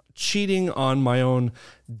cheating on my own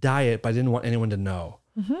diet, but I didn't want anyone to know.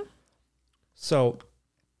 Mm-hmm. So,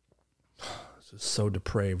 this is so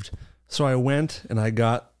depraved. So I went and I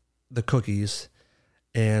got the cookies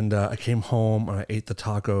and I came home and I ate the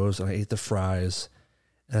tacos and I ate the fries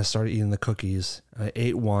and I started eating the cookies. And I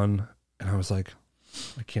ate one and I was like,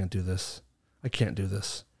 I can't do this. I can't do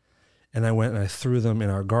this. And I went and I threw them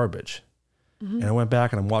in our garbage. Mm-hmm. And I went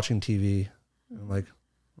back and I'm watching TV. And I'm like,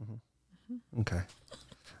 okay.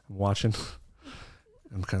 I'm watching.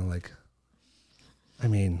 I'm kind of like, I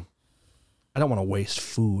mean, I don't want to waste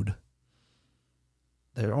food.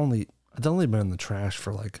 They've only been in the trash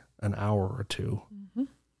for like an hour or two. Mm-hmm.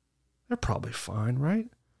 They're probably fine, right?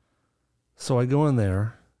 So I go in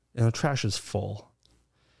there and the trash is full.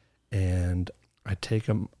 And I take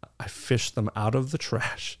them, I fish them out of the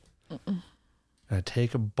trash. And I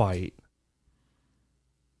take a bite.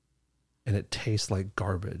 And it tastes like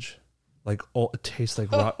garbage. Like, it tastes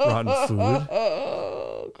like rotten food.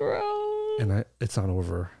 Oh, gross. And it's not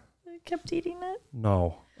over. I kept eating it.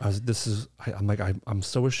 No. I'm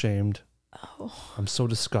so ashamed. Oh. I'm so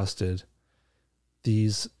disgusted.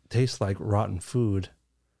 These taste like rotten food.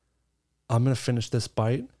 I'm going to finish this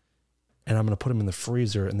bite and I'm going to put them in the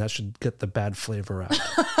freezer, and that should get the bad flavor out.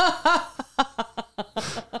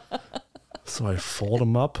 So I fold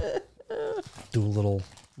them up, do a little,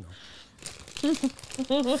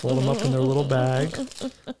 fold them up in their little bag,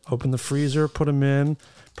 open the freezer, put them in,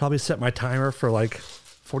 probably set my timer for like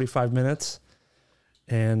 45 minutes.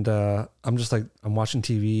 And I'm just like, I'm watching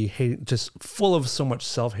TV, just full of so much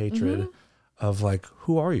self-hatred of like,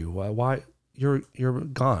 who are you? Why? You're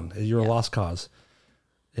gone. You're a lost cause.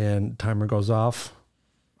 And timer goes off.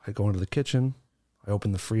 I go into the kitchen. I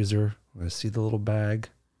open the freezer. I see the little bag.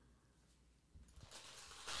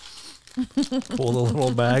 Pull the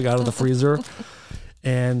little bag out of the freezer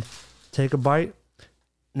and take a bite.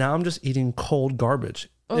 Now I'm just eating cold garbage.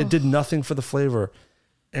 Oh. It did nothing for the flavor.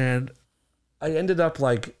 And I ended up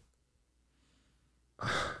like,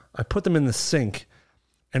 I put them in the sink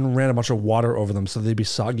and ran a bunch of water over them so they'd be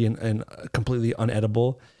soggy and completely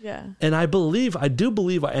unedible. Yeah. And I do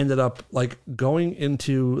believe I ended up like going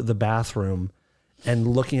into the bathroom and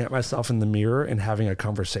looking at myself in the mirror and having a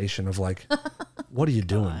conversation of like, what are you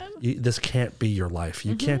doing? This can't be your life.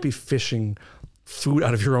 You can't be fishing food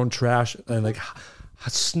out of your own trash and like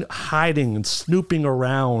hiding and snooping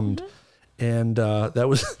around. And that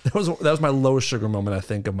was my lowest sugar moment, I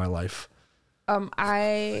think, of my life.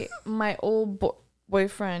 My old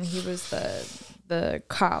boyfriend, he was the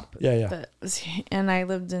cop. Yeah. And I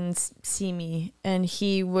lived in Simi, and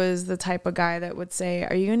he was the type of guy that would say,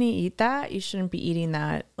 "Are you going to eat that? You shouldn't be eating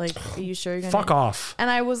that. Like, are you sure you're going to fuck off?" And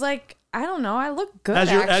I was like, I don't know. I look good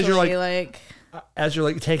as you're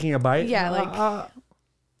like taking a bite. Yeah, like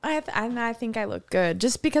I think I look good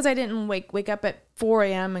just because I didn't wake up at 4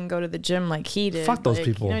 a.m. and go to the gym like he did. Fuck those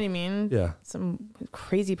people. You know what I mean? Yeah. Some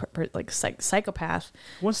crazy like psychopath.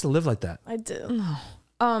 Who wants to live like that? I don't know.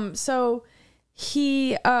 So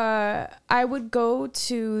I would go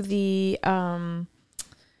to the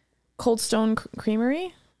Cold Stone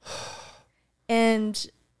Creamery, and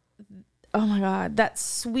oh my God, that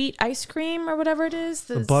sweet ice cream or whatever it is.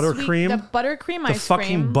 The buttercream? The buttercream ice cream. The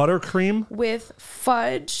fucking buttercream? With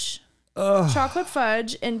fudge, chocolate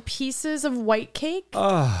fudge, and pieces of white cake.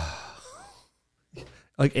 Like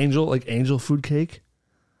angel food cake?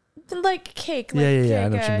 Like cake. Like, yeah. I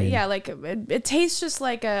know what you mean. Yeah, like it tastes just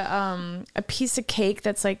like a piece of cake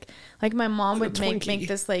that's like my mom would make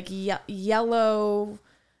this like yellow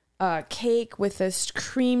cake with this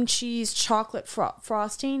cream cheese chocolate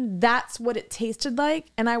frosting. That's what it tasted like.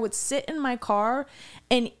 And I would sit in my car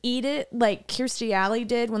and eat it like Kirstie Alley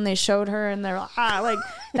did when they showed her, and they're like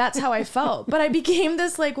that's how I felt. But I became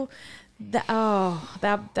this like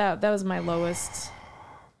that was my lowest.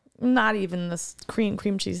 Not even this cream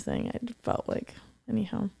cheese thing. I felt like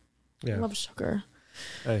anyhow. Yeah. I love sugar.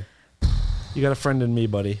 Hey, you got a friend in me,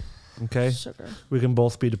 buddy. Okay, sugar. We can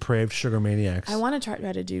both be depraved sugar maniacs. I want to try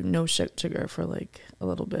to do no sugar for like a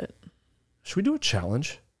little bit. Should we do a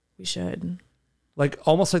challenge? We should. Like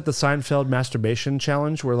almost like the Seinfeld masturbation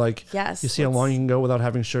challenge, where like you see how long you can go without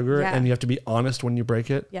having sugar, and you have to be honest when you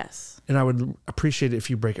break it. Yes. And I would appreciate it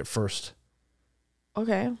if you break it first.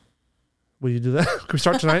 Okay. Will you do that? Can we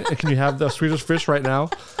start tonight? And can you have the Swedish fish right now?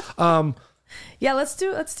 Yeah, let's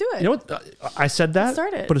do it. You know what? I said that,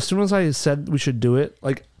 but as soon as I said we should do it,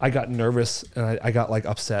 like I got nervous and I got like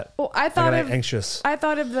upset. Well, I got anxious. I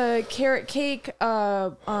thought of the carrot cake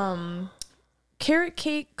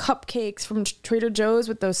cupcakes from Trader Joe's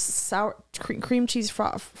with those sour cream cheese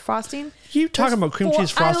frosting. You talking about cream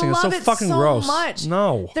cheese frosting? It's so fucking gross. Much.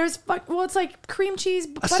 No. It's like cream cheese.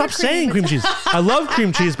 Stop saying cream cheese. I love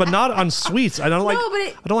cream cheese, but not on sweets. I don't I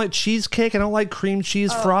don't like cheesecake. I don't like cream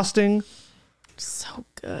cheese frosting. So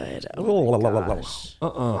good. Oh my gosh.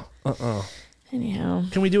 Anyhow,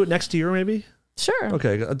 can we do it next year maybe? Sure.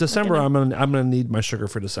 Okay, December. I'm gonna need my sugar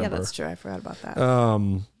for December. Yeah, that's true. I forgot about that.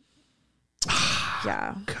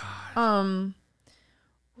 Yeah. God.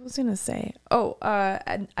 What was I gonna say?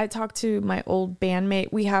 I talked to my old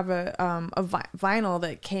bandmate. We have a vinyl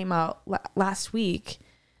that came out last week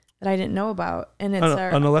that I didn't know about, and it's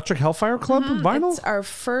an Electric Hellfire Club vinyl. It's our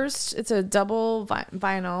first. It's a double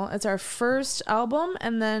vinyl. It's our first album,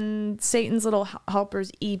 and then Satan's Little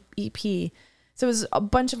Helpers EP. So it was a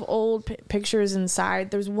bunch of old pictures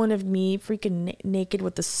inside. There's one of me freaking naked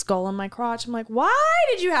with the skull on my crotch. I'm like, why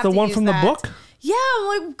did you have the to one use from that? the book? Yeah,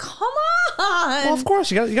 I'm like, come on. Well, of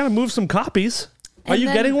course you got to move some copies. Are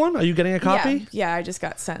you getting one? Are you getting a copy? Yeah, I just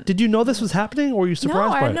got sent. Did you know this was happening, or were you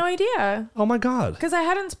surprised by it? No, I had no idea. Oh my God! Because I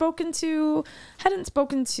hadn't spoken to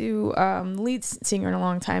lead singer in a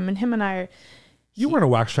long time, and him and I. You weren't a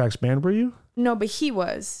Wax Trax band, were you? No, but he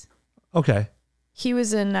was. Okay. He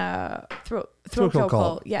was in Thrill Kill Kill Cult.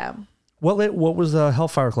 Cult. Yeah. What was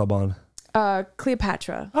Hellfire Club on?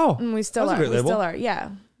 Cleopatra. Oh, and we still that's a are. great We label. still are. Yeah.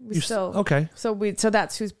 We still. Okay. So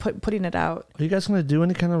that's who's putting it out. Are you guys going to do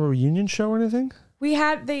any kind of a reunion show or anything? We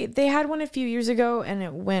had they had one a few years ago and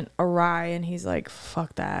it went awry and he's like,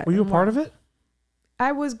 fuck that. Were you a And part of it?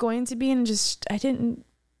 I was going to be and just I didn't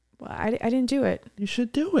do it. You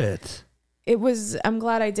should do it. I'm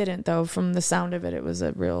glad I didn't though. From the sound of it, it was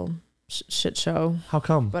a real shit show. How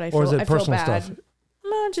come? But I or is feel- it I feel personal bad. stuff?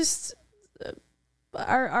 No, just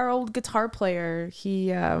our old guitar player.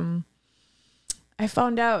 He I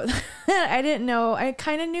found out I didn't know. I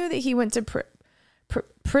kind of knew that he went to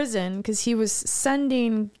prison because he was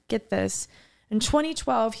sending. Get this, in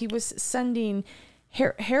 2012 he was sending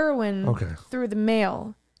heroin through the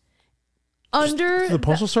mail under The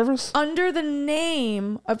Postal Service? under the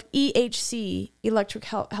name of EHC, Electric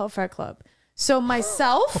Hellfire Club. So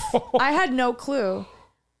myself, I had no clue.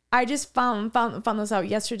 I just found this out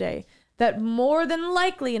yesterday. That more than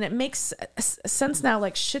likely, and it makes sense now,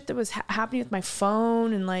 like shit that was happening with my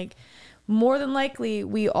phone, and like more than likely,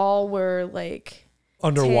 we all were like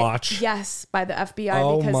Under watch. Yes, by the FBI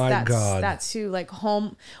Oh because my that's God. that's who like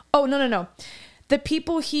home. Oh no, the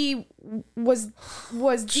people he was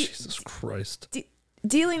Jesus Christ.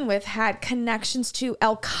 dealing with had connections to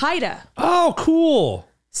Al Qaeda. Oh, cool.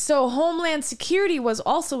 So Homeland Security was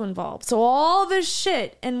also involved. So all this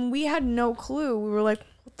shit, and we had no clue. We were like,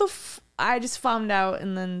 what the I just found out,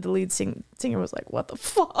 and then the lead singer was like, what the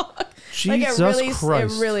fuck? Jesus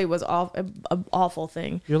Christ. It really was an awful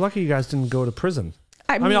thing. You're lucky you guys didn't go to prison.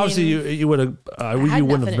 I mean, obviously you would have, you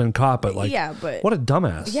wouldn't have been caught, but like, yeah, but what a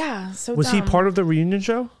dumbass. Yeah, so was he dumb. part of the reunion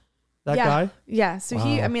show? That guy? Yeah. So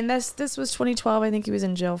Wow. this was 2012. I think he was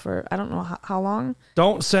in jail for I don't know how long.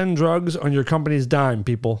 Don't send drugs on your company's dime,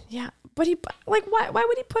 people. Yeah, but he like why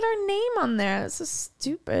would he put our name on there? That's so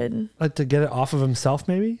stupid. Like to get it off of himself,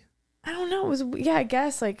 maybe? I don't know. It was I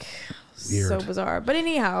guess like Weird. so bizarre. But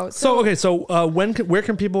anyhow, So can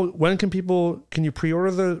you pre-order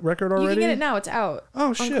the record already? you can get it now. It's out. Oh,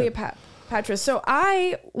 on shit. Cleopatra. So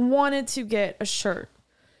I wanted to get a shirt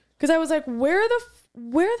because I was like, where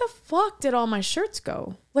the fuck did all my shirts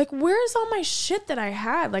go? Like, where's all my shit that I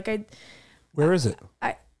had? Like Where is it?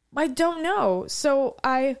 I don't know. So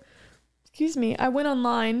I went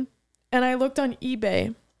online and I looked on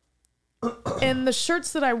eBay and the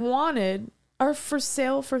shirts that I wanted are for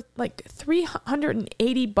sale for like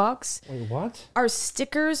 $380. Wait, what? Our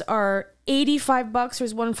stickers are $85.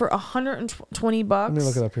 There's one for $120. Let me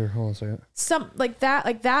look it up here. Hold on a second. Some like that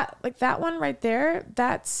one right there.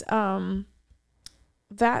 That's not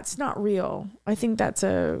real. I think that's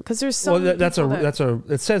because there's some. Well,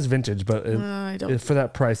 it says vintage, but I don't. for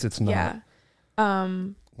that price, it's not. Yeah.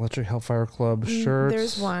 Electric Hellfire Club shirts.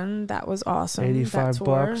 There's one that was awesome.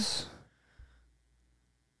 $85.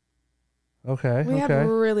 Okay. We had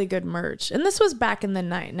really good merch, and this was back in the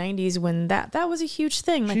 90s when that was a huge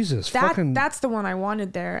thing. Like, Jesus, that's the one I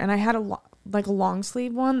wanted there, and I had a long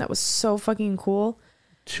sleeve one that was so fucking cool.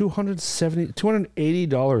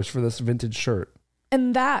 $280 for this vintage shirt.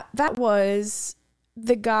 And that was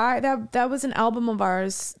the guy that was an album of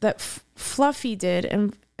ours that Fluffy did,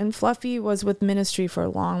 and Fluffy was with Ministry for a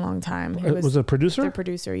long time. He was a producer? Their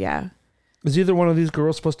producer, yeah. Is either one of these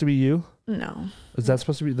girls supposed to be you? No. Is that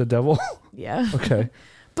supposed to be the devil? Yeah. Okay.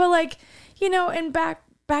 But like, and back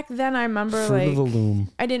then I remember Fruit like of the Loom.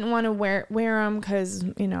 I didn't want to wear them because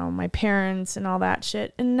my parents and all that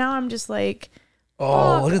shit, and now I'm just like,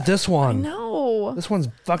 oh, look at this one. No, This one's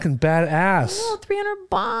fucking badass. oh,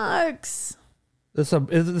 $300. This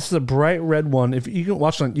is a bright red one. If you can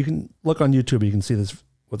watch on, you can look on YouTube. You can see this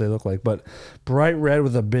what they look like, but bright red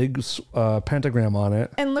with a big pentagram on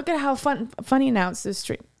it. And look at how funny now it's this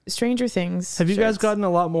Stranger Things. Have you guys shirts. gotten a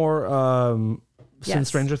lot more since Yes.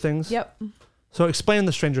 Stranger Things? Yep. So explain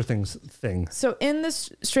the Stranger Things thing. So in this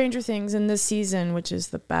Stranger Things in this season, which is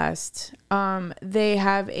the best, they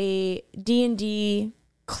have a D&D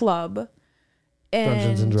club.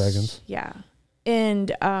 Dungeons and Dragons. Yeah.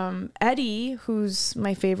 And Eddie, who's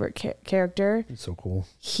my favorite character, It's so cool.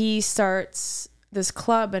 he starts this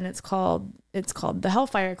club, and it's called the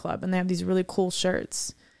Hellfire Club, and they have these really cool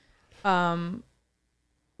shirts. The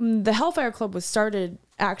Hellfire Club was started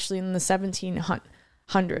actually in the 1700s.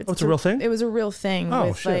 Oh, it's a real thing? It was a real thing Oh,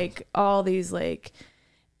 with shit. like all these like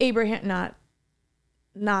Abraham,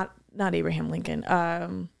 not Abraham Lincoln. Who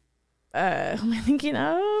am I thinking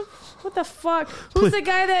of? What the fuck? Who's the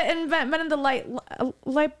guy that invented the light?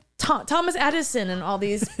 Thomas Edison and all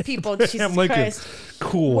these people. Jesus Lincoln. Christ.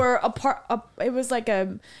 Cool. Were a part. It was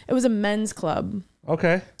a men's club.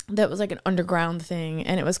 Okay. that was like an underground thing,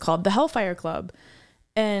 and it was called the Hellfire Club.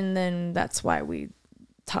 And then that's why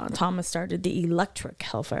Thomas started the Electric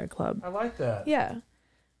Hellfire Club. I like that. Yeah.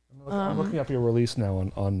 I'm looking up your release now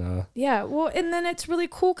on Yeah, well, and then it's really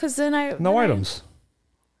cool because then no items.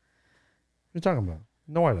 What are you talking about?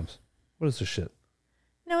 No items. What is this shit?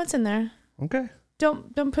 No, it's in there. Okay.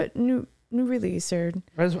 Don't put new release or.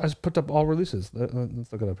 I just put up all releases. Let's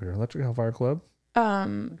look it up here. Electric Hellfire Club. I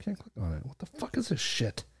can't click on it. What the fuck is this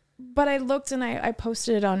shit? But I looked and I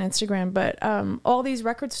posted it on Instagram. But all these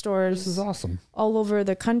record stores, This is awesome. all over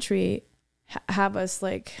the country, have us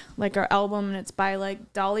like our album, and it's by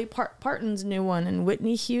like Dolly Parton's new one and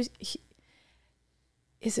Whitney Houston.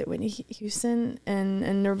 Is it Whitney Houston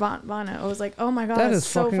and Nirvana? I was like, oh my god, That that's is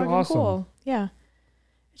so fucking awesome. cool. Yeah,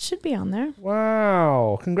 it should be on there.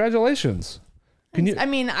 Wow! Congratulations. Can you? I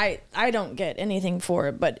mean, I don't get anything for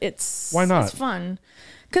it, but it's Why not? It's fun.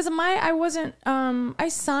 Because I wasn't I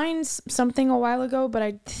signed something a while ago, but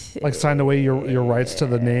I Like signed away your rights to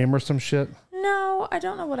the name or some shit? no, I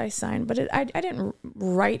don't know what I signed, but I didn't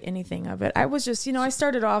write anything of it. I was just, I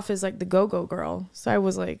started off as like the go-go girl, so I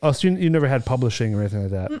was like, Oh, so you never had publishing or anything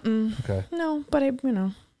like that? Okay. no, but I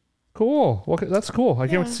Cool. Well, that's cool. I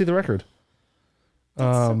can't wait to see the record.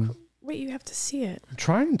 wait, you have to see it. I'm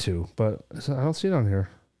trying to, but I don't see it on here.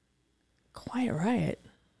 Quiet Riot.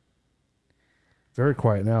 Very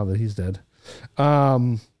quiet now that he's dead.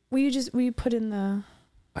 Will you put in the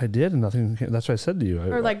I did, and nothing. That's what I said to you.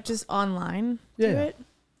 or like just online do Yeah. it?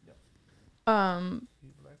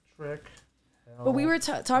 Electric. But we were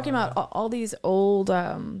talking about all these old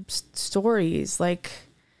stories, like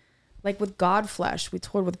with Godflesh. We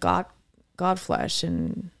toured with Godflesh,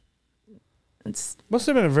 and it's Must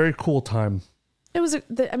have been a very cool time. it was.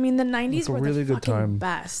 The 90s It's a were really the good fucking time.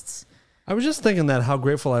 best. I was just thinking that how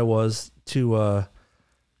grateful I was to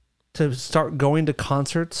start going to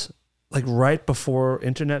concerts like right before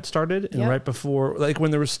internet started and Yep. right before like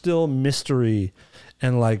when there was still mystery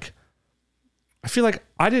and like I feel like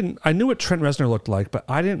I knew what Trent Reznor looked like, but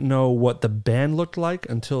I didn't know what the band looked like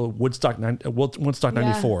until Woodstock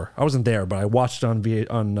 94. I wasn't there, but I watched it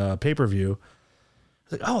on pay-per-view.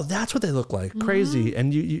 Like, oh, that's what they look like. Crazy.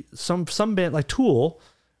 And you some band like Tool,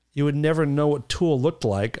 you would never know what Tool looked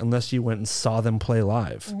like unless you went and saw them play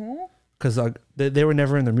live. Because they were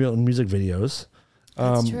never in their music videos.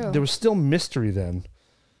 That's true. There was still mystery then.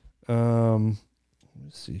 Let me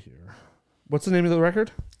see here. What's the name of the record?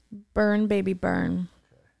 Burn, Baby Burn.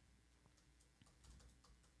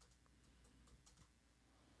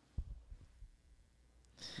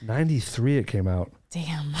 93 it came out.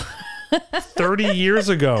 Damn. 30 years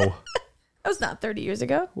ago. That was not 30 years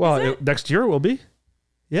ago. Well, next year it will be.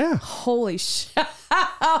 Yeah. Holy shit.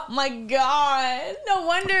 Oh my God. No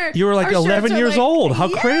wonder. You were like our shirts 11 are years old. How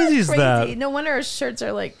crazy is that? No wonder our shirts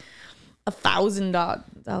are like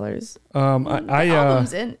 $1,000. I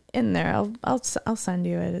Album's in there. I'll send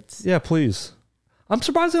you it. It's yeah, please. I'm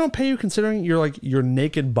surprised they don't pay you considering your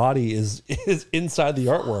naked body is inside the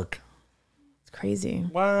artwork. crazy.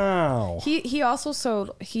 Wow. He also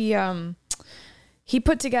sold he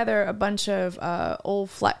put together a bunch of old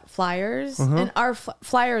flyers, and our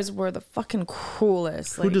flyers were the fucking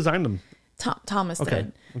coolest. Who designed them? Thomas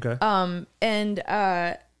did. Okay.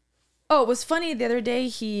 It was funny the other day.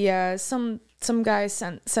 He some guy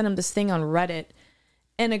sent him this thing on Reddit,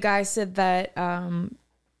 and a guy said that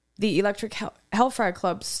the Electric Hellfire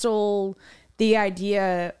Club stole the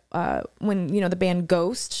idea when the band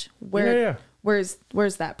Ghost, where's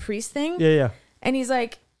that Priest thing? Yeah. And he's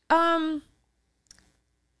like,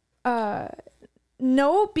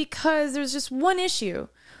 no, because there's just one issue.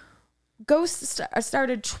 Ghost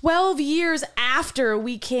started 12 years after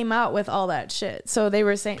we came out with all that shit. So they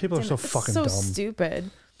were saying People are so fucking so dumb.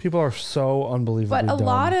 stupid. People are so unbelievably But dumb.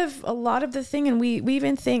 a lot of the thing, and we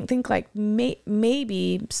even think like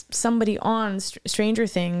maybe somebody on Stranger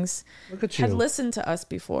Things Look at you. had listened to us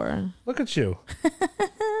before. Look at you.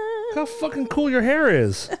 Look how fucking cool your hair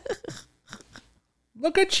is.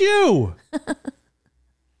 Look at you.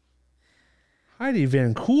 Heidi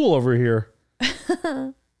Van Cool over here.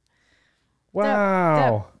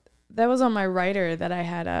 Wow. That was on my writer that I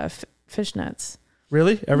had fishnets.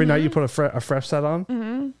 Really? Every night you put a fresh set on?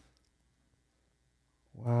 Mm-hmm.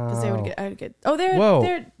 Wow. Because I would get. Oh, there. Whoa.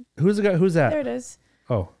 There. Who's the guy? Who's that? There it is.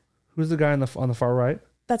 Oh, who's the guy on the far right?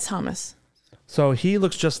 That's Thomas. So he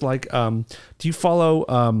looks just like. Do you follow?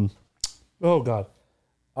 Oh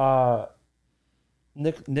God.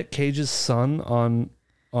 Nick Cage's son on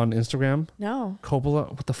Instagram. No. Coppola.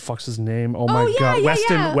 What the fuck's his name? Oh my yeah, God.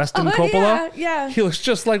 yeah. Weston Oh, Coppola. Yeah. He looks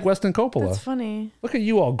just like Weston Coppola. That's funny. Look at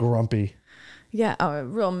you all grumpy. Yeah,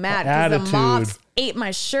 real mad because the moths ate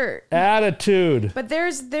my shirt. Attitude. But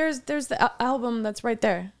there's the album that's right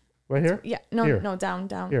there. Right here? Yeah, no, Here. no, down.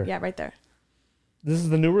 Here. Yeah, right there. This is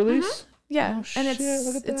the new release? Yeah, Oh, and shit,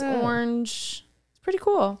 look at it's that. orange. It's pretty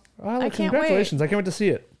cool. Oh, I can't wait. congratulations. I can't wait to see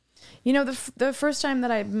it. You know, the first time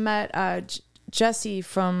that I met Jesse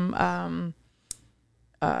from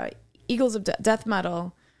Eagles of Death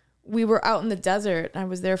Metal, we were out in the desert. I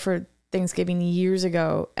was there for Thanksgiving years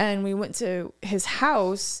ago, and we went to his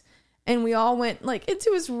house, and we all went like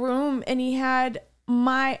into his room, and he had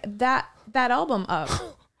that album up.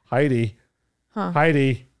 Heidi. Huh.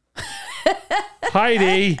 Heidi.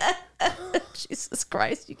 Heidi. Jesus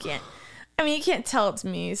Christ, you can't tell it's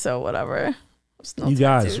me, so whatever. No you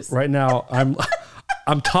tattoos. guys, right now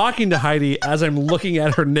I'm talking to Heidi as I'm looking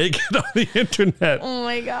at her naked on the internet. Oh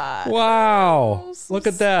my God. Wow. So look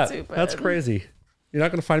at that. stupid. That's crazy. You're not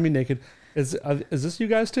going to find me naked. Is this you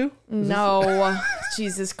guys too? No.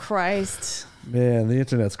 Jesus Christ. Man, the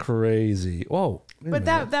internet's crazy. Whoa. But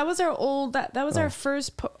that was our old that was our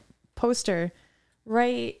first poster.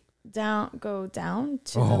 Go down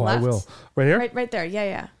to the left. I will. Right here? Right there.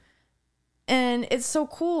 Yeah. And it's so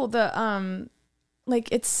cool. The like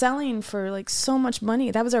it's selling for like so much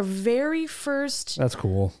money. That was our very first That's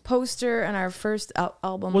cool. poster and our first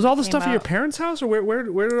album. Was all the stuff at your parents' house, or where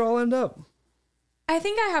did it all end up? I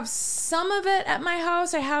think I have some of it at my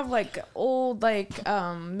house. I have like old like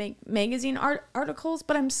magazine articles,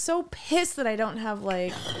 but I'm so pissed that I don't have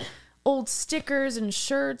like old stickers and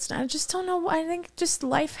shirts. I just don't know. I think just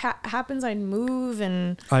life happens. I move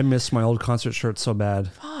and I miss my old concert shirt so bad.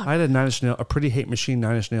 Fuck. I had a Pretty Hate Machine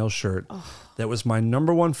 9 Inch Nails shirt. That was my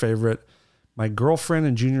number one favorite. My girlfriend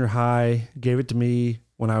in junior high gave it to me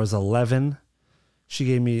when I was 11. She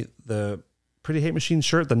gave me the Pretty Hate Machine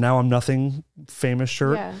shirt, the Now I'm Nothing famous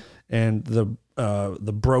shirt, and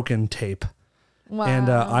the broken tape. wow. And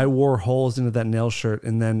I wore holes into that nail shirt,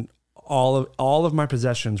 and then all of my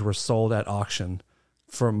possessions were sold at auction.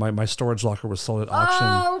 For my storage locker was sold at auction.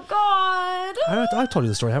 Oh God! I've told you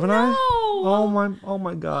the story, haven't I? Oh my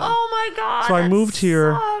god! Oh my God! So I moved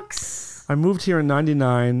here. Sucks. I moved here in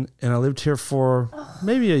 '99, and I lived here for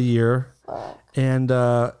maybe a year, and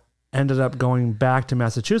ended up going back to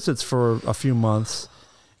Massachusetts for a few months.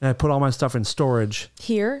 And I put all my stuff in storage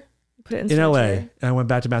Here, put it in LA, here. and I went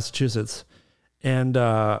back to Massachusetts. And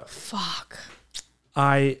Fuck.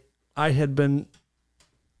 I had been.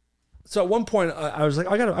 So at one point, I was like,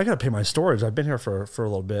 I gotta pay my storage. I've been here for a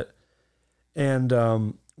little bit, and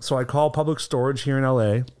so I called Public Storage here in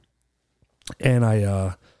LA, and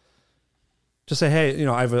I just say, hey,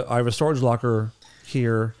 I have a storage locker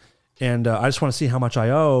here, and I just want to see how much I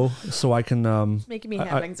owe, so I can Making me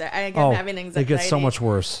have anxiety. I'm having anxiety. It gets so much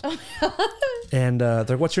worse. And they're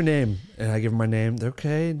like, what's your name? And I give them my name. They're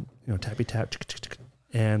okay. Tappy tap.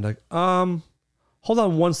 And like, hold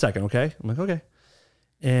on 1 second, okay? I'm like, okay.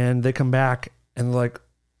 And they come back and they're like,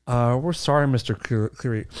 we're sorry, Mr.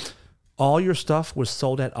 Cleary. All your stuff was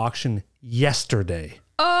sold at auction yesterday.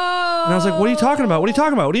 Oh. And I was like, what are you talking about? What are you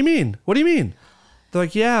talking about? What do you mean? What do you mean? They're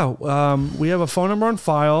like, yeah, we have a phone number on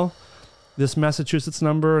file, this Massachusetts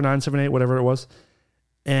number, 978, whatever it was.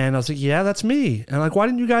 And I was like, yeah, that's me. And I'm like, why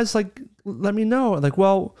didn't you guys let me know? Like,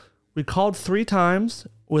 well, we called 3 times.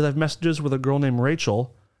 We have messages with a girl named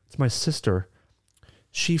Rachel. It's my sister.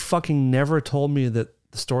 She fucking never told me that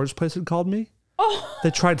the storage place had called me. Oh.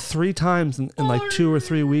 They tried 3 times in like 2 or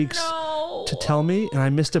 3 weeks to tell me, and I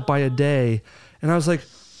missed it by a day. And I was like,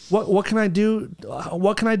 what can I do?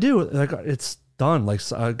 What can I do? Like, it's done. Like,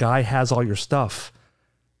 a guy has all your stuff.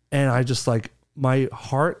 And I just like, my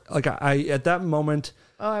heart, like I at that moment,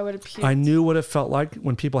 I would have puked. I knew what it felt like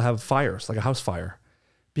when people have fires, like a house fire,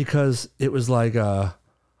 because it was like, I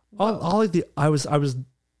was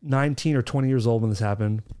 19 or 20 years old when this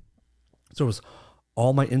happened. So it was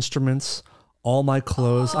all my instruments, all my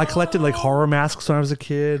clothes. I collected like horror masks when I was a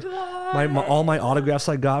kid. All my autographs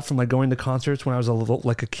I got from like going to concerts when I was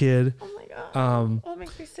a kid. Oh my God. That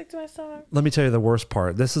makes me sick to my stomach. Let me tell you the worst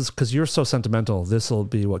part. This is because you're so sentimental. This will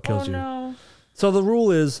be what kills you. No. So the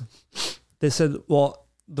rule is, they said,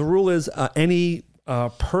 any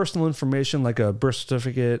personal information like a birth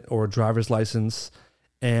certificate or a driver's license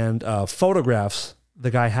and photographs,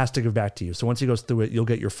 the guy has to give back to you. So once he goes through it, you'll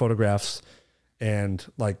get your photographs and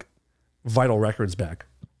like vital records back.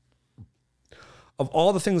 Of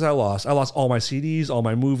all the things I lost all my CDs, all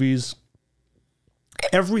my movies,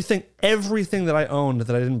 everything that I owned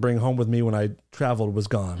that I didn't bring home with me when I traveled was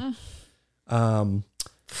gone.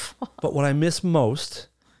 But what I miss most,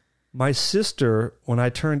 my sister, when I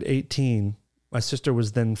turned 18, my sister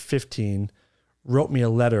was then 15, wrote me a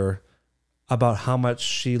letter about how much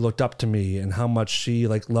she looked up to me and how much she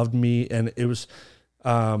like loved me. And it was,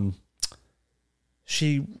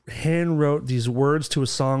 she hand wrote these words to a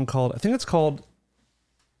song called, I think it's called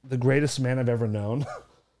The Greatest Man I've Ever Known.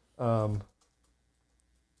 Let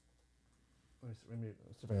me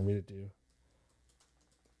see if I can read it to you.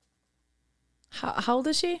 How old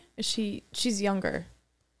is she? She's younger.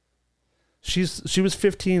 She was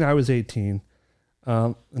 15, I was 18.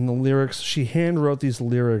 And the lyrics, she hand wrote these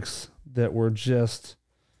lyrics that were just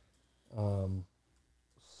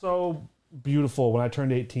so beautiful when I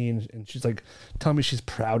turned 18, and she's like telling me she's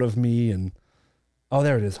proud of me. And oh,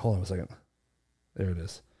 there it is. Hold on a second. There it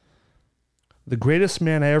is. The greatest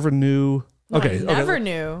man I ever knew. Okay. Never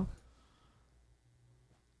knew.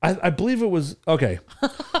 I believe it was okay.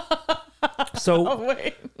 So Oh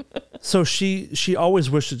wait. so she always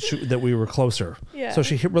wished that we were closer. Yeah. So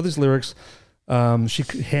she wrote these lyrics. She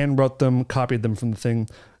hand wrote them, copied them from the thing.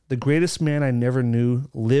 The greatest man I never knew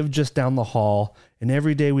lived just down the hall, and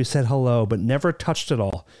every day we said hello, but never touched at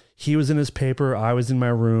all. He was in his paper, I was in my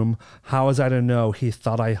room. How was I to know? He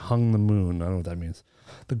thought I hung the moon. I don't know what that means.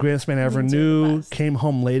 The greatest man I ever knew came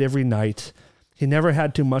home late every night. He never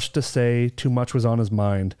had too much to say. Too much was on his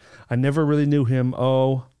mind. I never really knew him.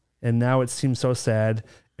 Oh, and now it seems so sad.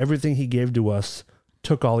 Everything he gave to us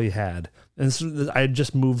took all he had. And I had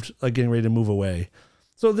just moved, like getting ready to move away.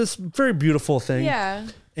 So this very beautiful thing. Yeah.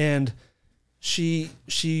 And she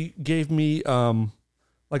gave me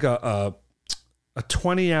like a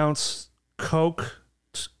 20-ounce Coke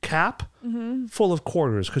cap full of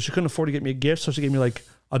quarters because she couldn't afford to get me a gift, so she gave me like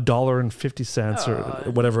 $1.50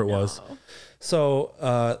 or whatever it was.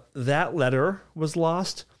 So that letter was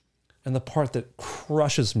lost, and the part that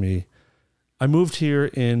crushes me, I moved here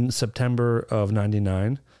in September of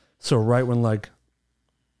 '99, so right when like,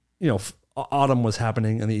 you know, autumn was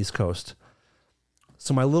happening on the East Coast.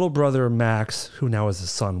 So my little brother, Max, who now is his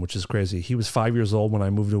son, which is crazy. He was 5 years old when I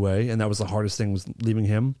moved away, and that was the hardest thing, was leaving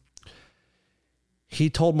him. He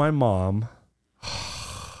told my mom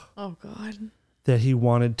Oh God. that he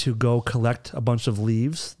wanted to go collect a bunch of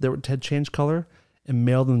leaves that had changed color and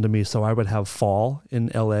mail them to me so I would have fall in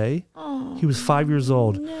LA. Oh, He was 5 years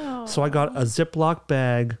old. no. So I got a Ziploc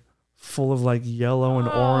bag full of like yellow and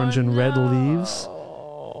orange and red leaves.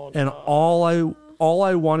 And all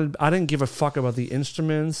I wanted, I didn't give a fuck about the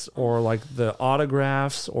instruments or like the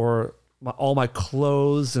autographs or all my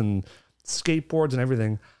clothes and skateboards and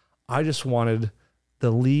everything. I just wanted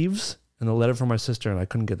the leaves and the letter from my sister, and I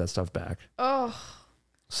couldn't get that stuff back. Oh.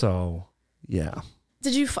 So, yeah.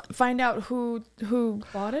 Did you find out who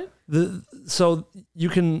bought it? So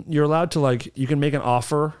you're allowed to like, you can make an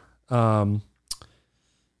offer. And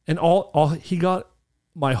all he got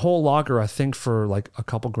my whole locker, I think, for like a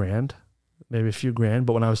couple grand. Maybe a few grand,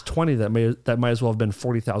 but when I was 20, that might as well have been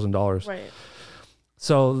 $40,000. Right.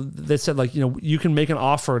 So they said, like, you know, you can make an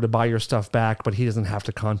offer to buy your stuff back, but he doesn't have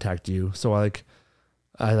to contact you. So I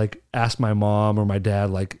asked my mom or my dad,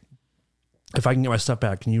 like, if I can get my stuff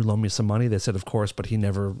back, can you loan me some money? They said, of course, but he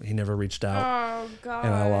never reached out. Oh God.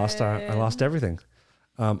 And I lost everything.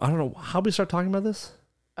 I don't know how we start talking about this.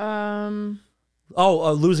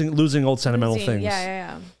 Losing old sentimental things.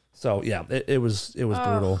 Yeah. So yeah, it was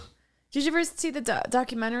brutal. Did you ever see the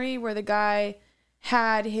documentary where the guy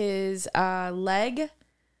had his leg,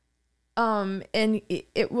 and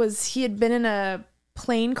he had been in a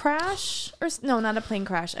plane crash, or no, not a plane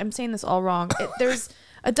crash. I'm saying this all wrong. There's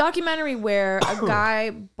a documentary where a guy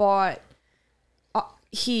bought.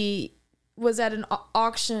 He was at an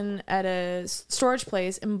auction at a storage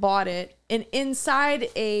place and bought it, and inside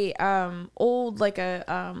a old like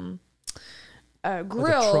a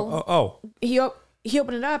grill. He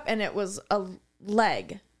opened it up and it was a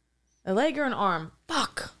leg or an arm.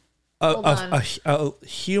 Fuck. A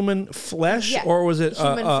human flesh, Yeah, or was it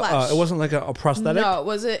human flesh. it wasn't like a prosthetic? No, it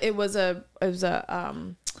was a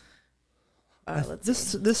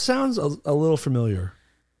This sounds a little familiar.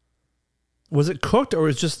 Was it cooked or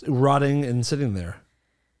was it just rotting and sitting there?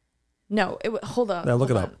 No, hold up. Now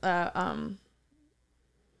look it up. And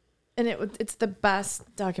it's the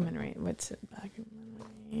best documentary. What's it?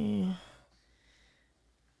 Documentary.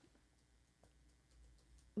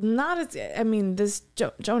 Not as, I mean, this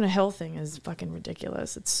Jonah Hill thing is fucking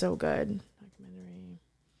ridiculous. It's so good. Documentary.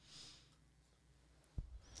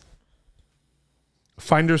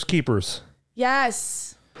 Finders Keepers.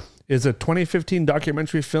 Yes. Is a 2015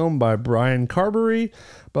 documentary film by Brian Carberry.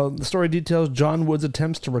 But the story details John Wood's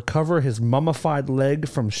attempts to recover his mummified leg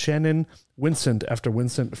from Shannon Vincent after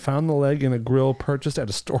Vincent found the leg in a grill purchased at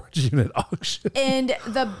a storage unit auction. And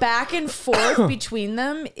the back and forth between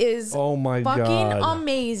them is oh my fucking God.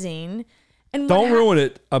 amazing. And Don't ruin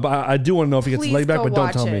it. I do want to know if he gets the leg back, but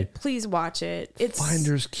don't tell me. Please watch it. It's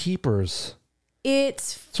Finders keepers.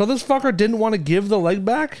 It's So this fucker didn't want to give the leg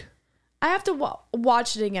back? I have to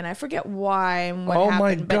watch it again. I forget why and what Oh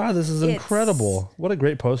happened. my but God, this is incredible. What a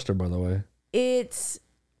great poster, by the way. It's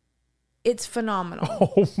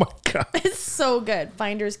phenomenal. Oh my God. It's so good.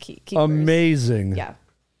 Finders keepers. Amazing. Yeah.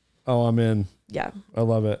 Oh, I'm in. Yeah. I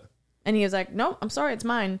love it. And he was like, "Nope, I'm sorry, it's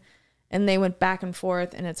mine." And they went back and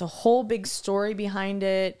forth, and it's a whole big story behind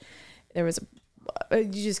it. There was, you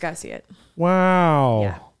just gotta see it. Wow.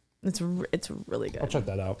 Yeah, it's really good. I'll check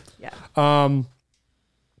that out. Yeah.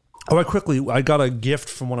 All right, quickly, I got a gift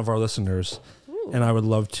from one of our listeners, and I would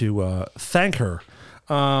love to thank her.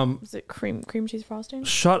 Is it cream cheese frosting?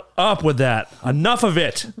 Shut up with that. Enough of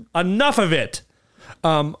it. Enough of it.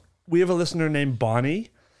 We have a listener named Bonnie,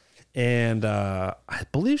 and I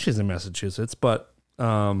believe she's in Massachusetts, but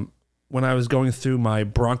when I was going through my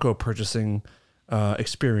Bronco purchasing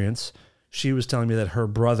experience, she was telling me that her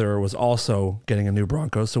brother was also getting a new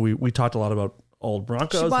Bronco. So we talked a lot about old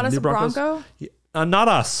Broncos. She bought us new a Broncos. Bronco? Not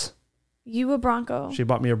us. You a Bronco? She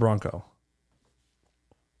bought me a Bronco.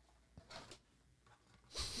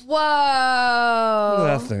 Whoa. Look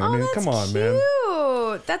at that thing. I mean, that's come on, man.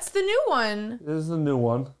 cute. That's the new one. This is the new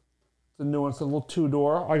one. The new one. It's a little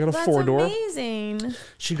 2-door. I got a That's 4-door. amazing.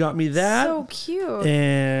 She got me that. So cute.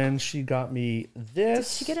 And she got me this.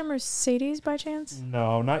 Did she get a Mercedes by chance?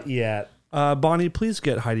 No, not yet. Bonnie, please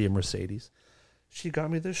get Heidi a Mercedes. She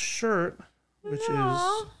got me this shirt, which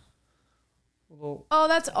Aw. is a little.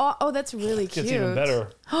 Oh, that's really cute. Gets even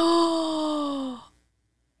better. Oh,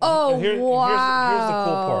 And here's wow. here's the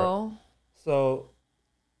cool part. So,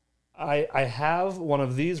 I have one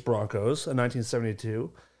of these Broncos, a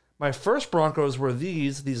 1972. My first Broncos were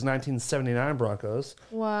these 1979 Broncos.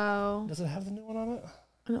 Wow. Does it have the new one on it?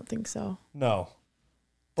 I don't think so. No.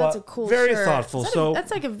 That's But a cool very shirt. thoughtful. That's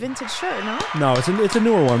like a vintage shirt, no? No, it's a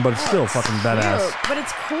newer one, but it's still fucking badass. Cute, but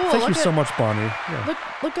it's cool. Thank you so much, Bonnie. Yeah.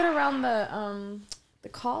 Look at around the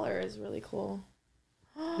collar is really cool.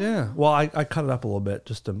 Yeah. Well, I cut it up a little bit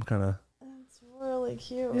just to kind of. It's really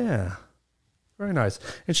cute. Yeah. Very nice.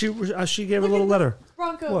 And she gave a little letter.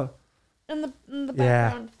 Bronco What? in the Yeah.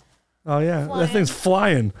 background. Oh yeah, Flying. that thing's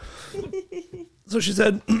flying. So she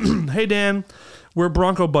said, "Hey Dan, we're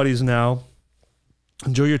Bronco buddies now.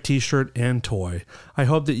 Enjoy your T-shirt and toy. I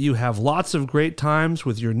hope that you have lots of great times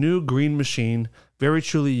with your new green machine. Very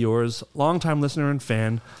truly yours, longtime listener and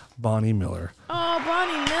fan, Bonnie Miller." Oh,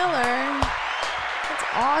 Bonnie Miller. That's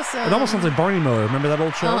awesome. It almost sounds like Barney Miller. Remember that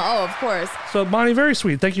old show? Oh, of course. So Bonnie, very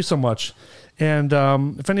sweet. Thank you so much. And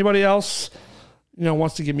if anybody else,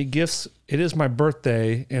 wants to give me gifts, it is my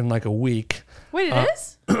birthday in like a week. Wait, it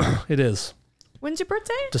is? It is When's your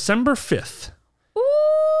birthday? December 5th. Ooh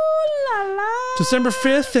la la. December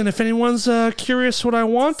 5th, and if anyone's curious what I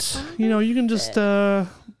want, you can just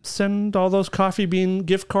send all those coffee bean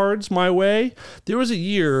gift cards my way. There was a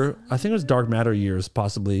year, I think it was Dark Matter years,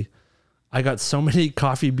 possibly. I got so many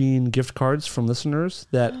coffee bean gift cards from listeners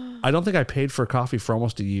that I don't think I paid for coffee for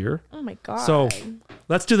almost a year. Oh my god. So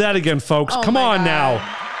let's do that again, folks. Oh Come my on God.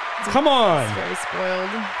 now. Come on. Very spoiled.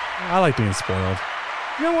 I like being spoiled.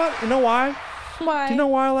 You know what? You know why? Why? Do you know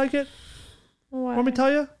why I like it? why? Want me to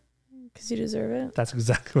tell you? Because you deserve it. That's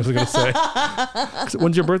exactly what I was going to say.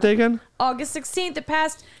 When's your birthday again? August 16th. It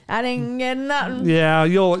passed. I didn't get nothing. Yeah,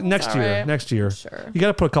 you'll next all year. right. Next year. Sure. You got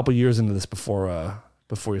to put a couple years into this before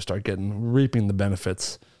you start reaping the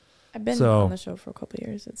benefits. I've been So- on the show for a couple of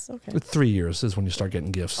years. It's okay. 3 years is when you start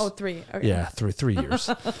getting gifts. Oh, 3. Okay. Yeah, 3 years.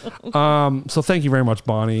 So thank you very much,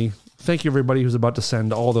 Bonnie. Thank you, everybody who's about to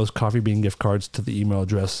send all those coffee bean gift cards to the email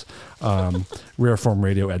address,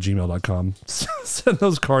 rareformradio@gmail.com. Send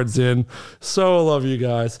those cards in. So love you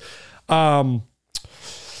guys.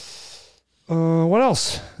 What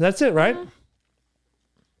else? That's it, right?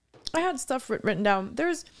 I had stuff written down.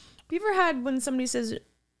 Have you ever had when somebody says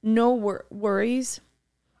no worries?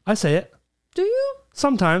 I say it Do you?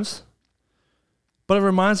 sometimes, but it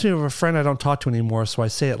reminds me of a friend I don't talk to anymore, so I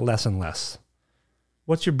say it less and less.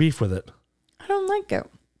 What's your beef with it? I don't like it.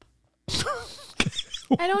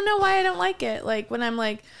 I don't know why I don't like it. Like when I'm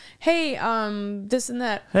like, hey, this and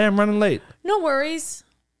that. Hey, I'm running late. No worries.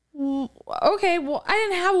 Okay, well, I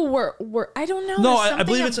didn't have a I don't know. No, There's I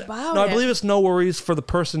believe something it's about I it. believe it's no worries for the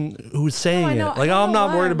person who's saying I it. know- I Like, don't I'm know not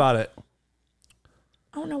why. worried about it.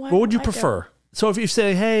 I don't know why. I What would don't you like it. prefer? So if you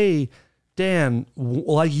say, "Hey, Dan,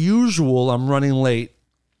 like usual, I'm running late,"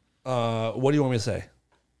 what do you want me to say?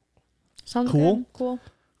 Sounds Cool? good. Cool.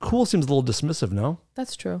 Cool seems a little dismissive, no?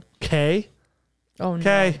 That's true. K? Oh no.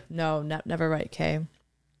 K. No, never write K.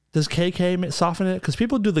 Does KK soften it? Because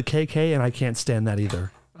people do the KK, and I can't stand that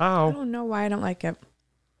either. I Ow. don't know why I don't like it.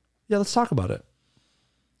 Yeah, let's talk about it.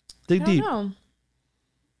 Dig I don't deep. know.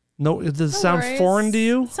 No, does it No sound worries. foreign to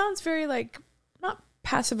you? It sounds very like not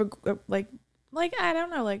passive, like I don't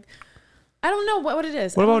know, like I don't know what it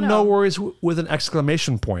is. What I don't about no know. worries with an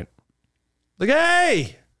exclamation point? Like,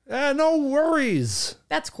 hey, no worries.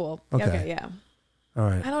 That's cool. Okay. Okay, yeah. All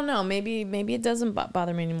right. I don't know. Maybe it doesn't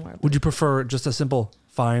bother me anymore. Would you prefer just a simple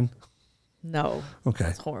fine? No, Okay.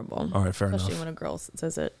 it's horrible. All right, fair Especially enough. when a girl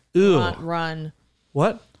says it. Ew. Run.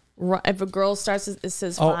 What? If a girl starts, it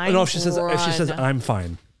says Oh, fine. no, if she says run. I'm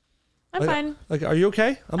fine. I'm Like, fine. Like, are you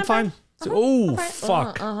okay? I'm fine. So- oh, I'm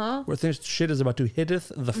fine. fuck. Where things shit is about to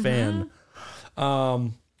hitteth the fan.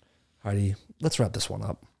 Heidi, let's wrap this one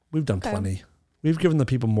up. We've done plenty. We've given the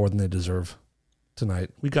people more than they deserve tonight.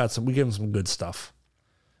 We gave them some good stuff.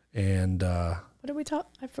 And What did we talk?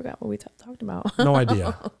 I forgot what we talked about. no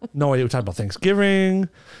idea. No idea. We talked about Thanksgiving.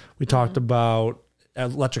 We talked about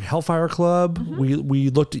Electric Hellfire Club. We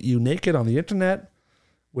looked at you naked on the internet,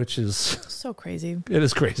 which is So crazy. it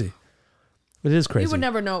is crazy. It is crazy. You would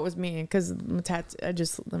never know it was me because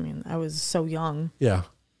I was so young. Yeah.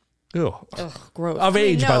 Ew. Ugh, gross. Of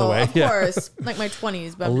age, by the way. Of Yeah. course. Like my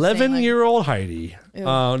 20s. But I'm just saying, 11-year-old Heidi. Ew.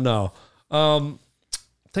 Oh, no.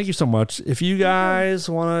 Thank you so much. If you guys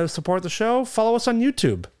want to support the show, follow us on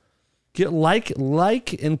YouTube. Get like,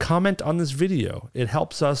 and comment on this video. It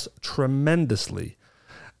helps us tremendously.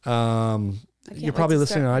 You're probably wait to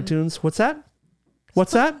listening on start iTunes. What's that?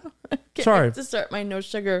 What's that? Can't Sorry. wait to start my no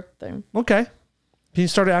sugar thing. Okay. Can you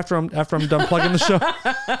start it after I'm done plugging the show?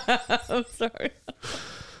 I'm sorry.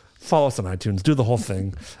 Follow us on iTunes. Do the whole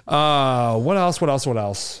thing. What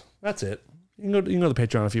else? That's it. You can go to the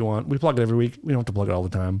Patreon if you want. We plug it every week. We don't have to plug it all the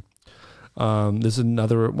time. There's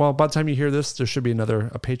another. Well, by the time you hear this, there should be a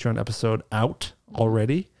Patreon episode out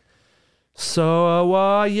already.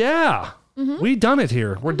 So yeah, we done it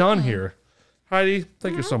here. We're done here. Heidi,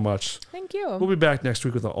 thank you so much. Thank you. We'll be back next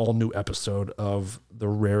week with an all new episode of the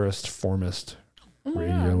rarest, formest,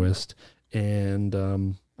 radioist, and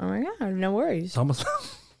Oh my God. No worries. almost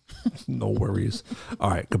no worries.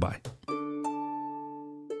 All right, goodbye.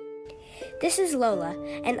 This is Lola,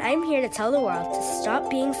 and I'm here to tell the world to stop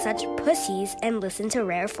being such pussies and listen to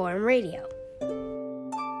Rare Form Radio.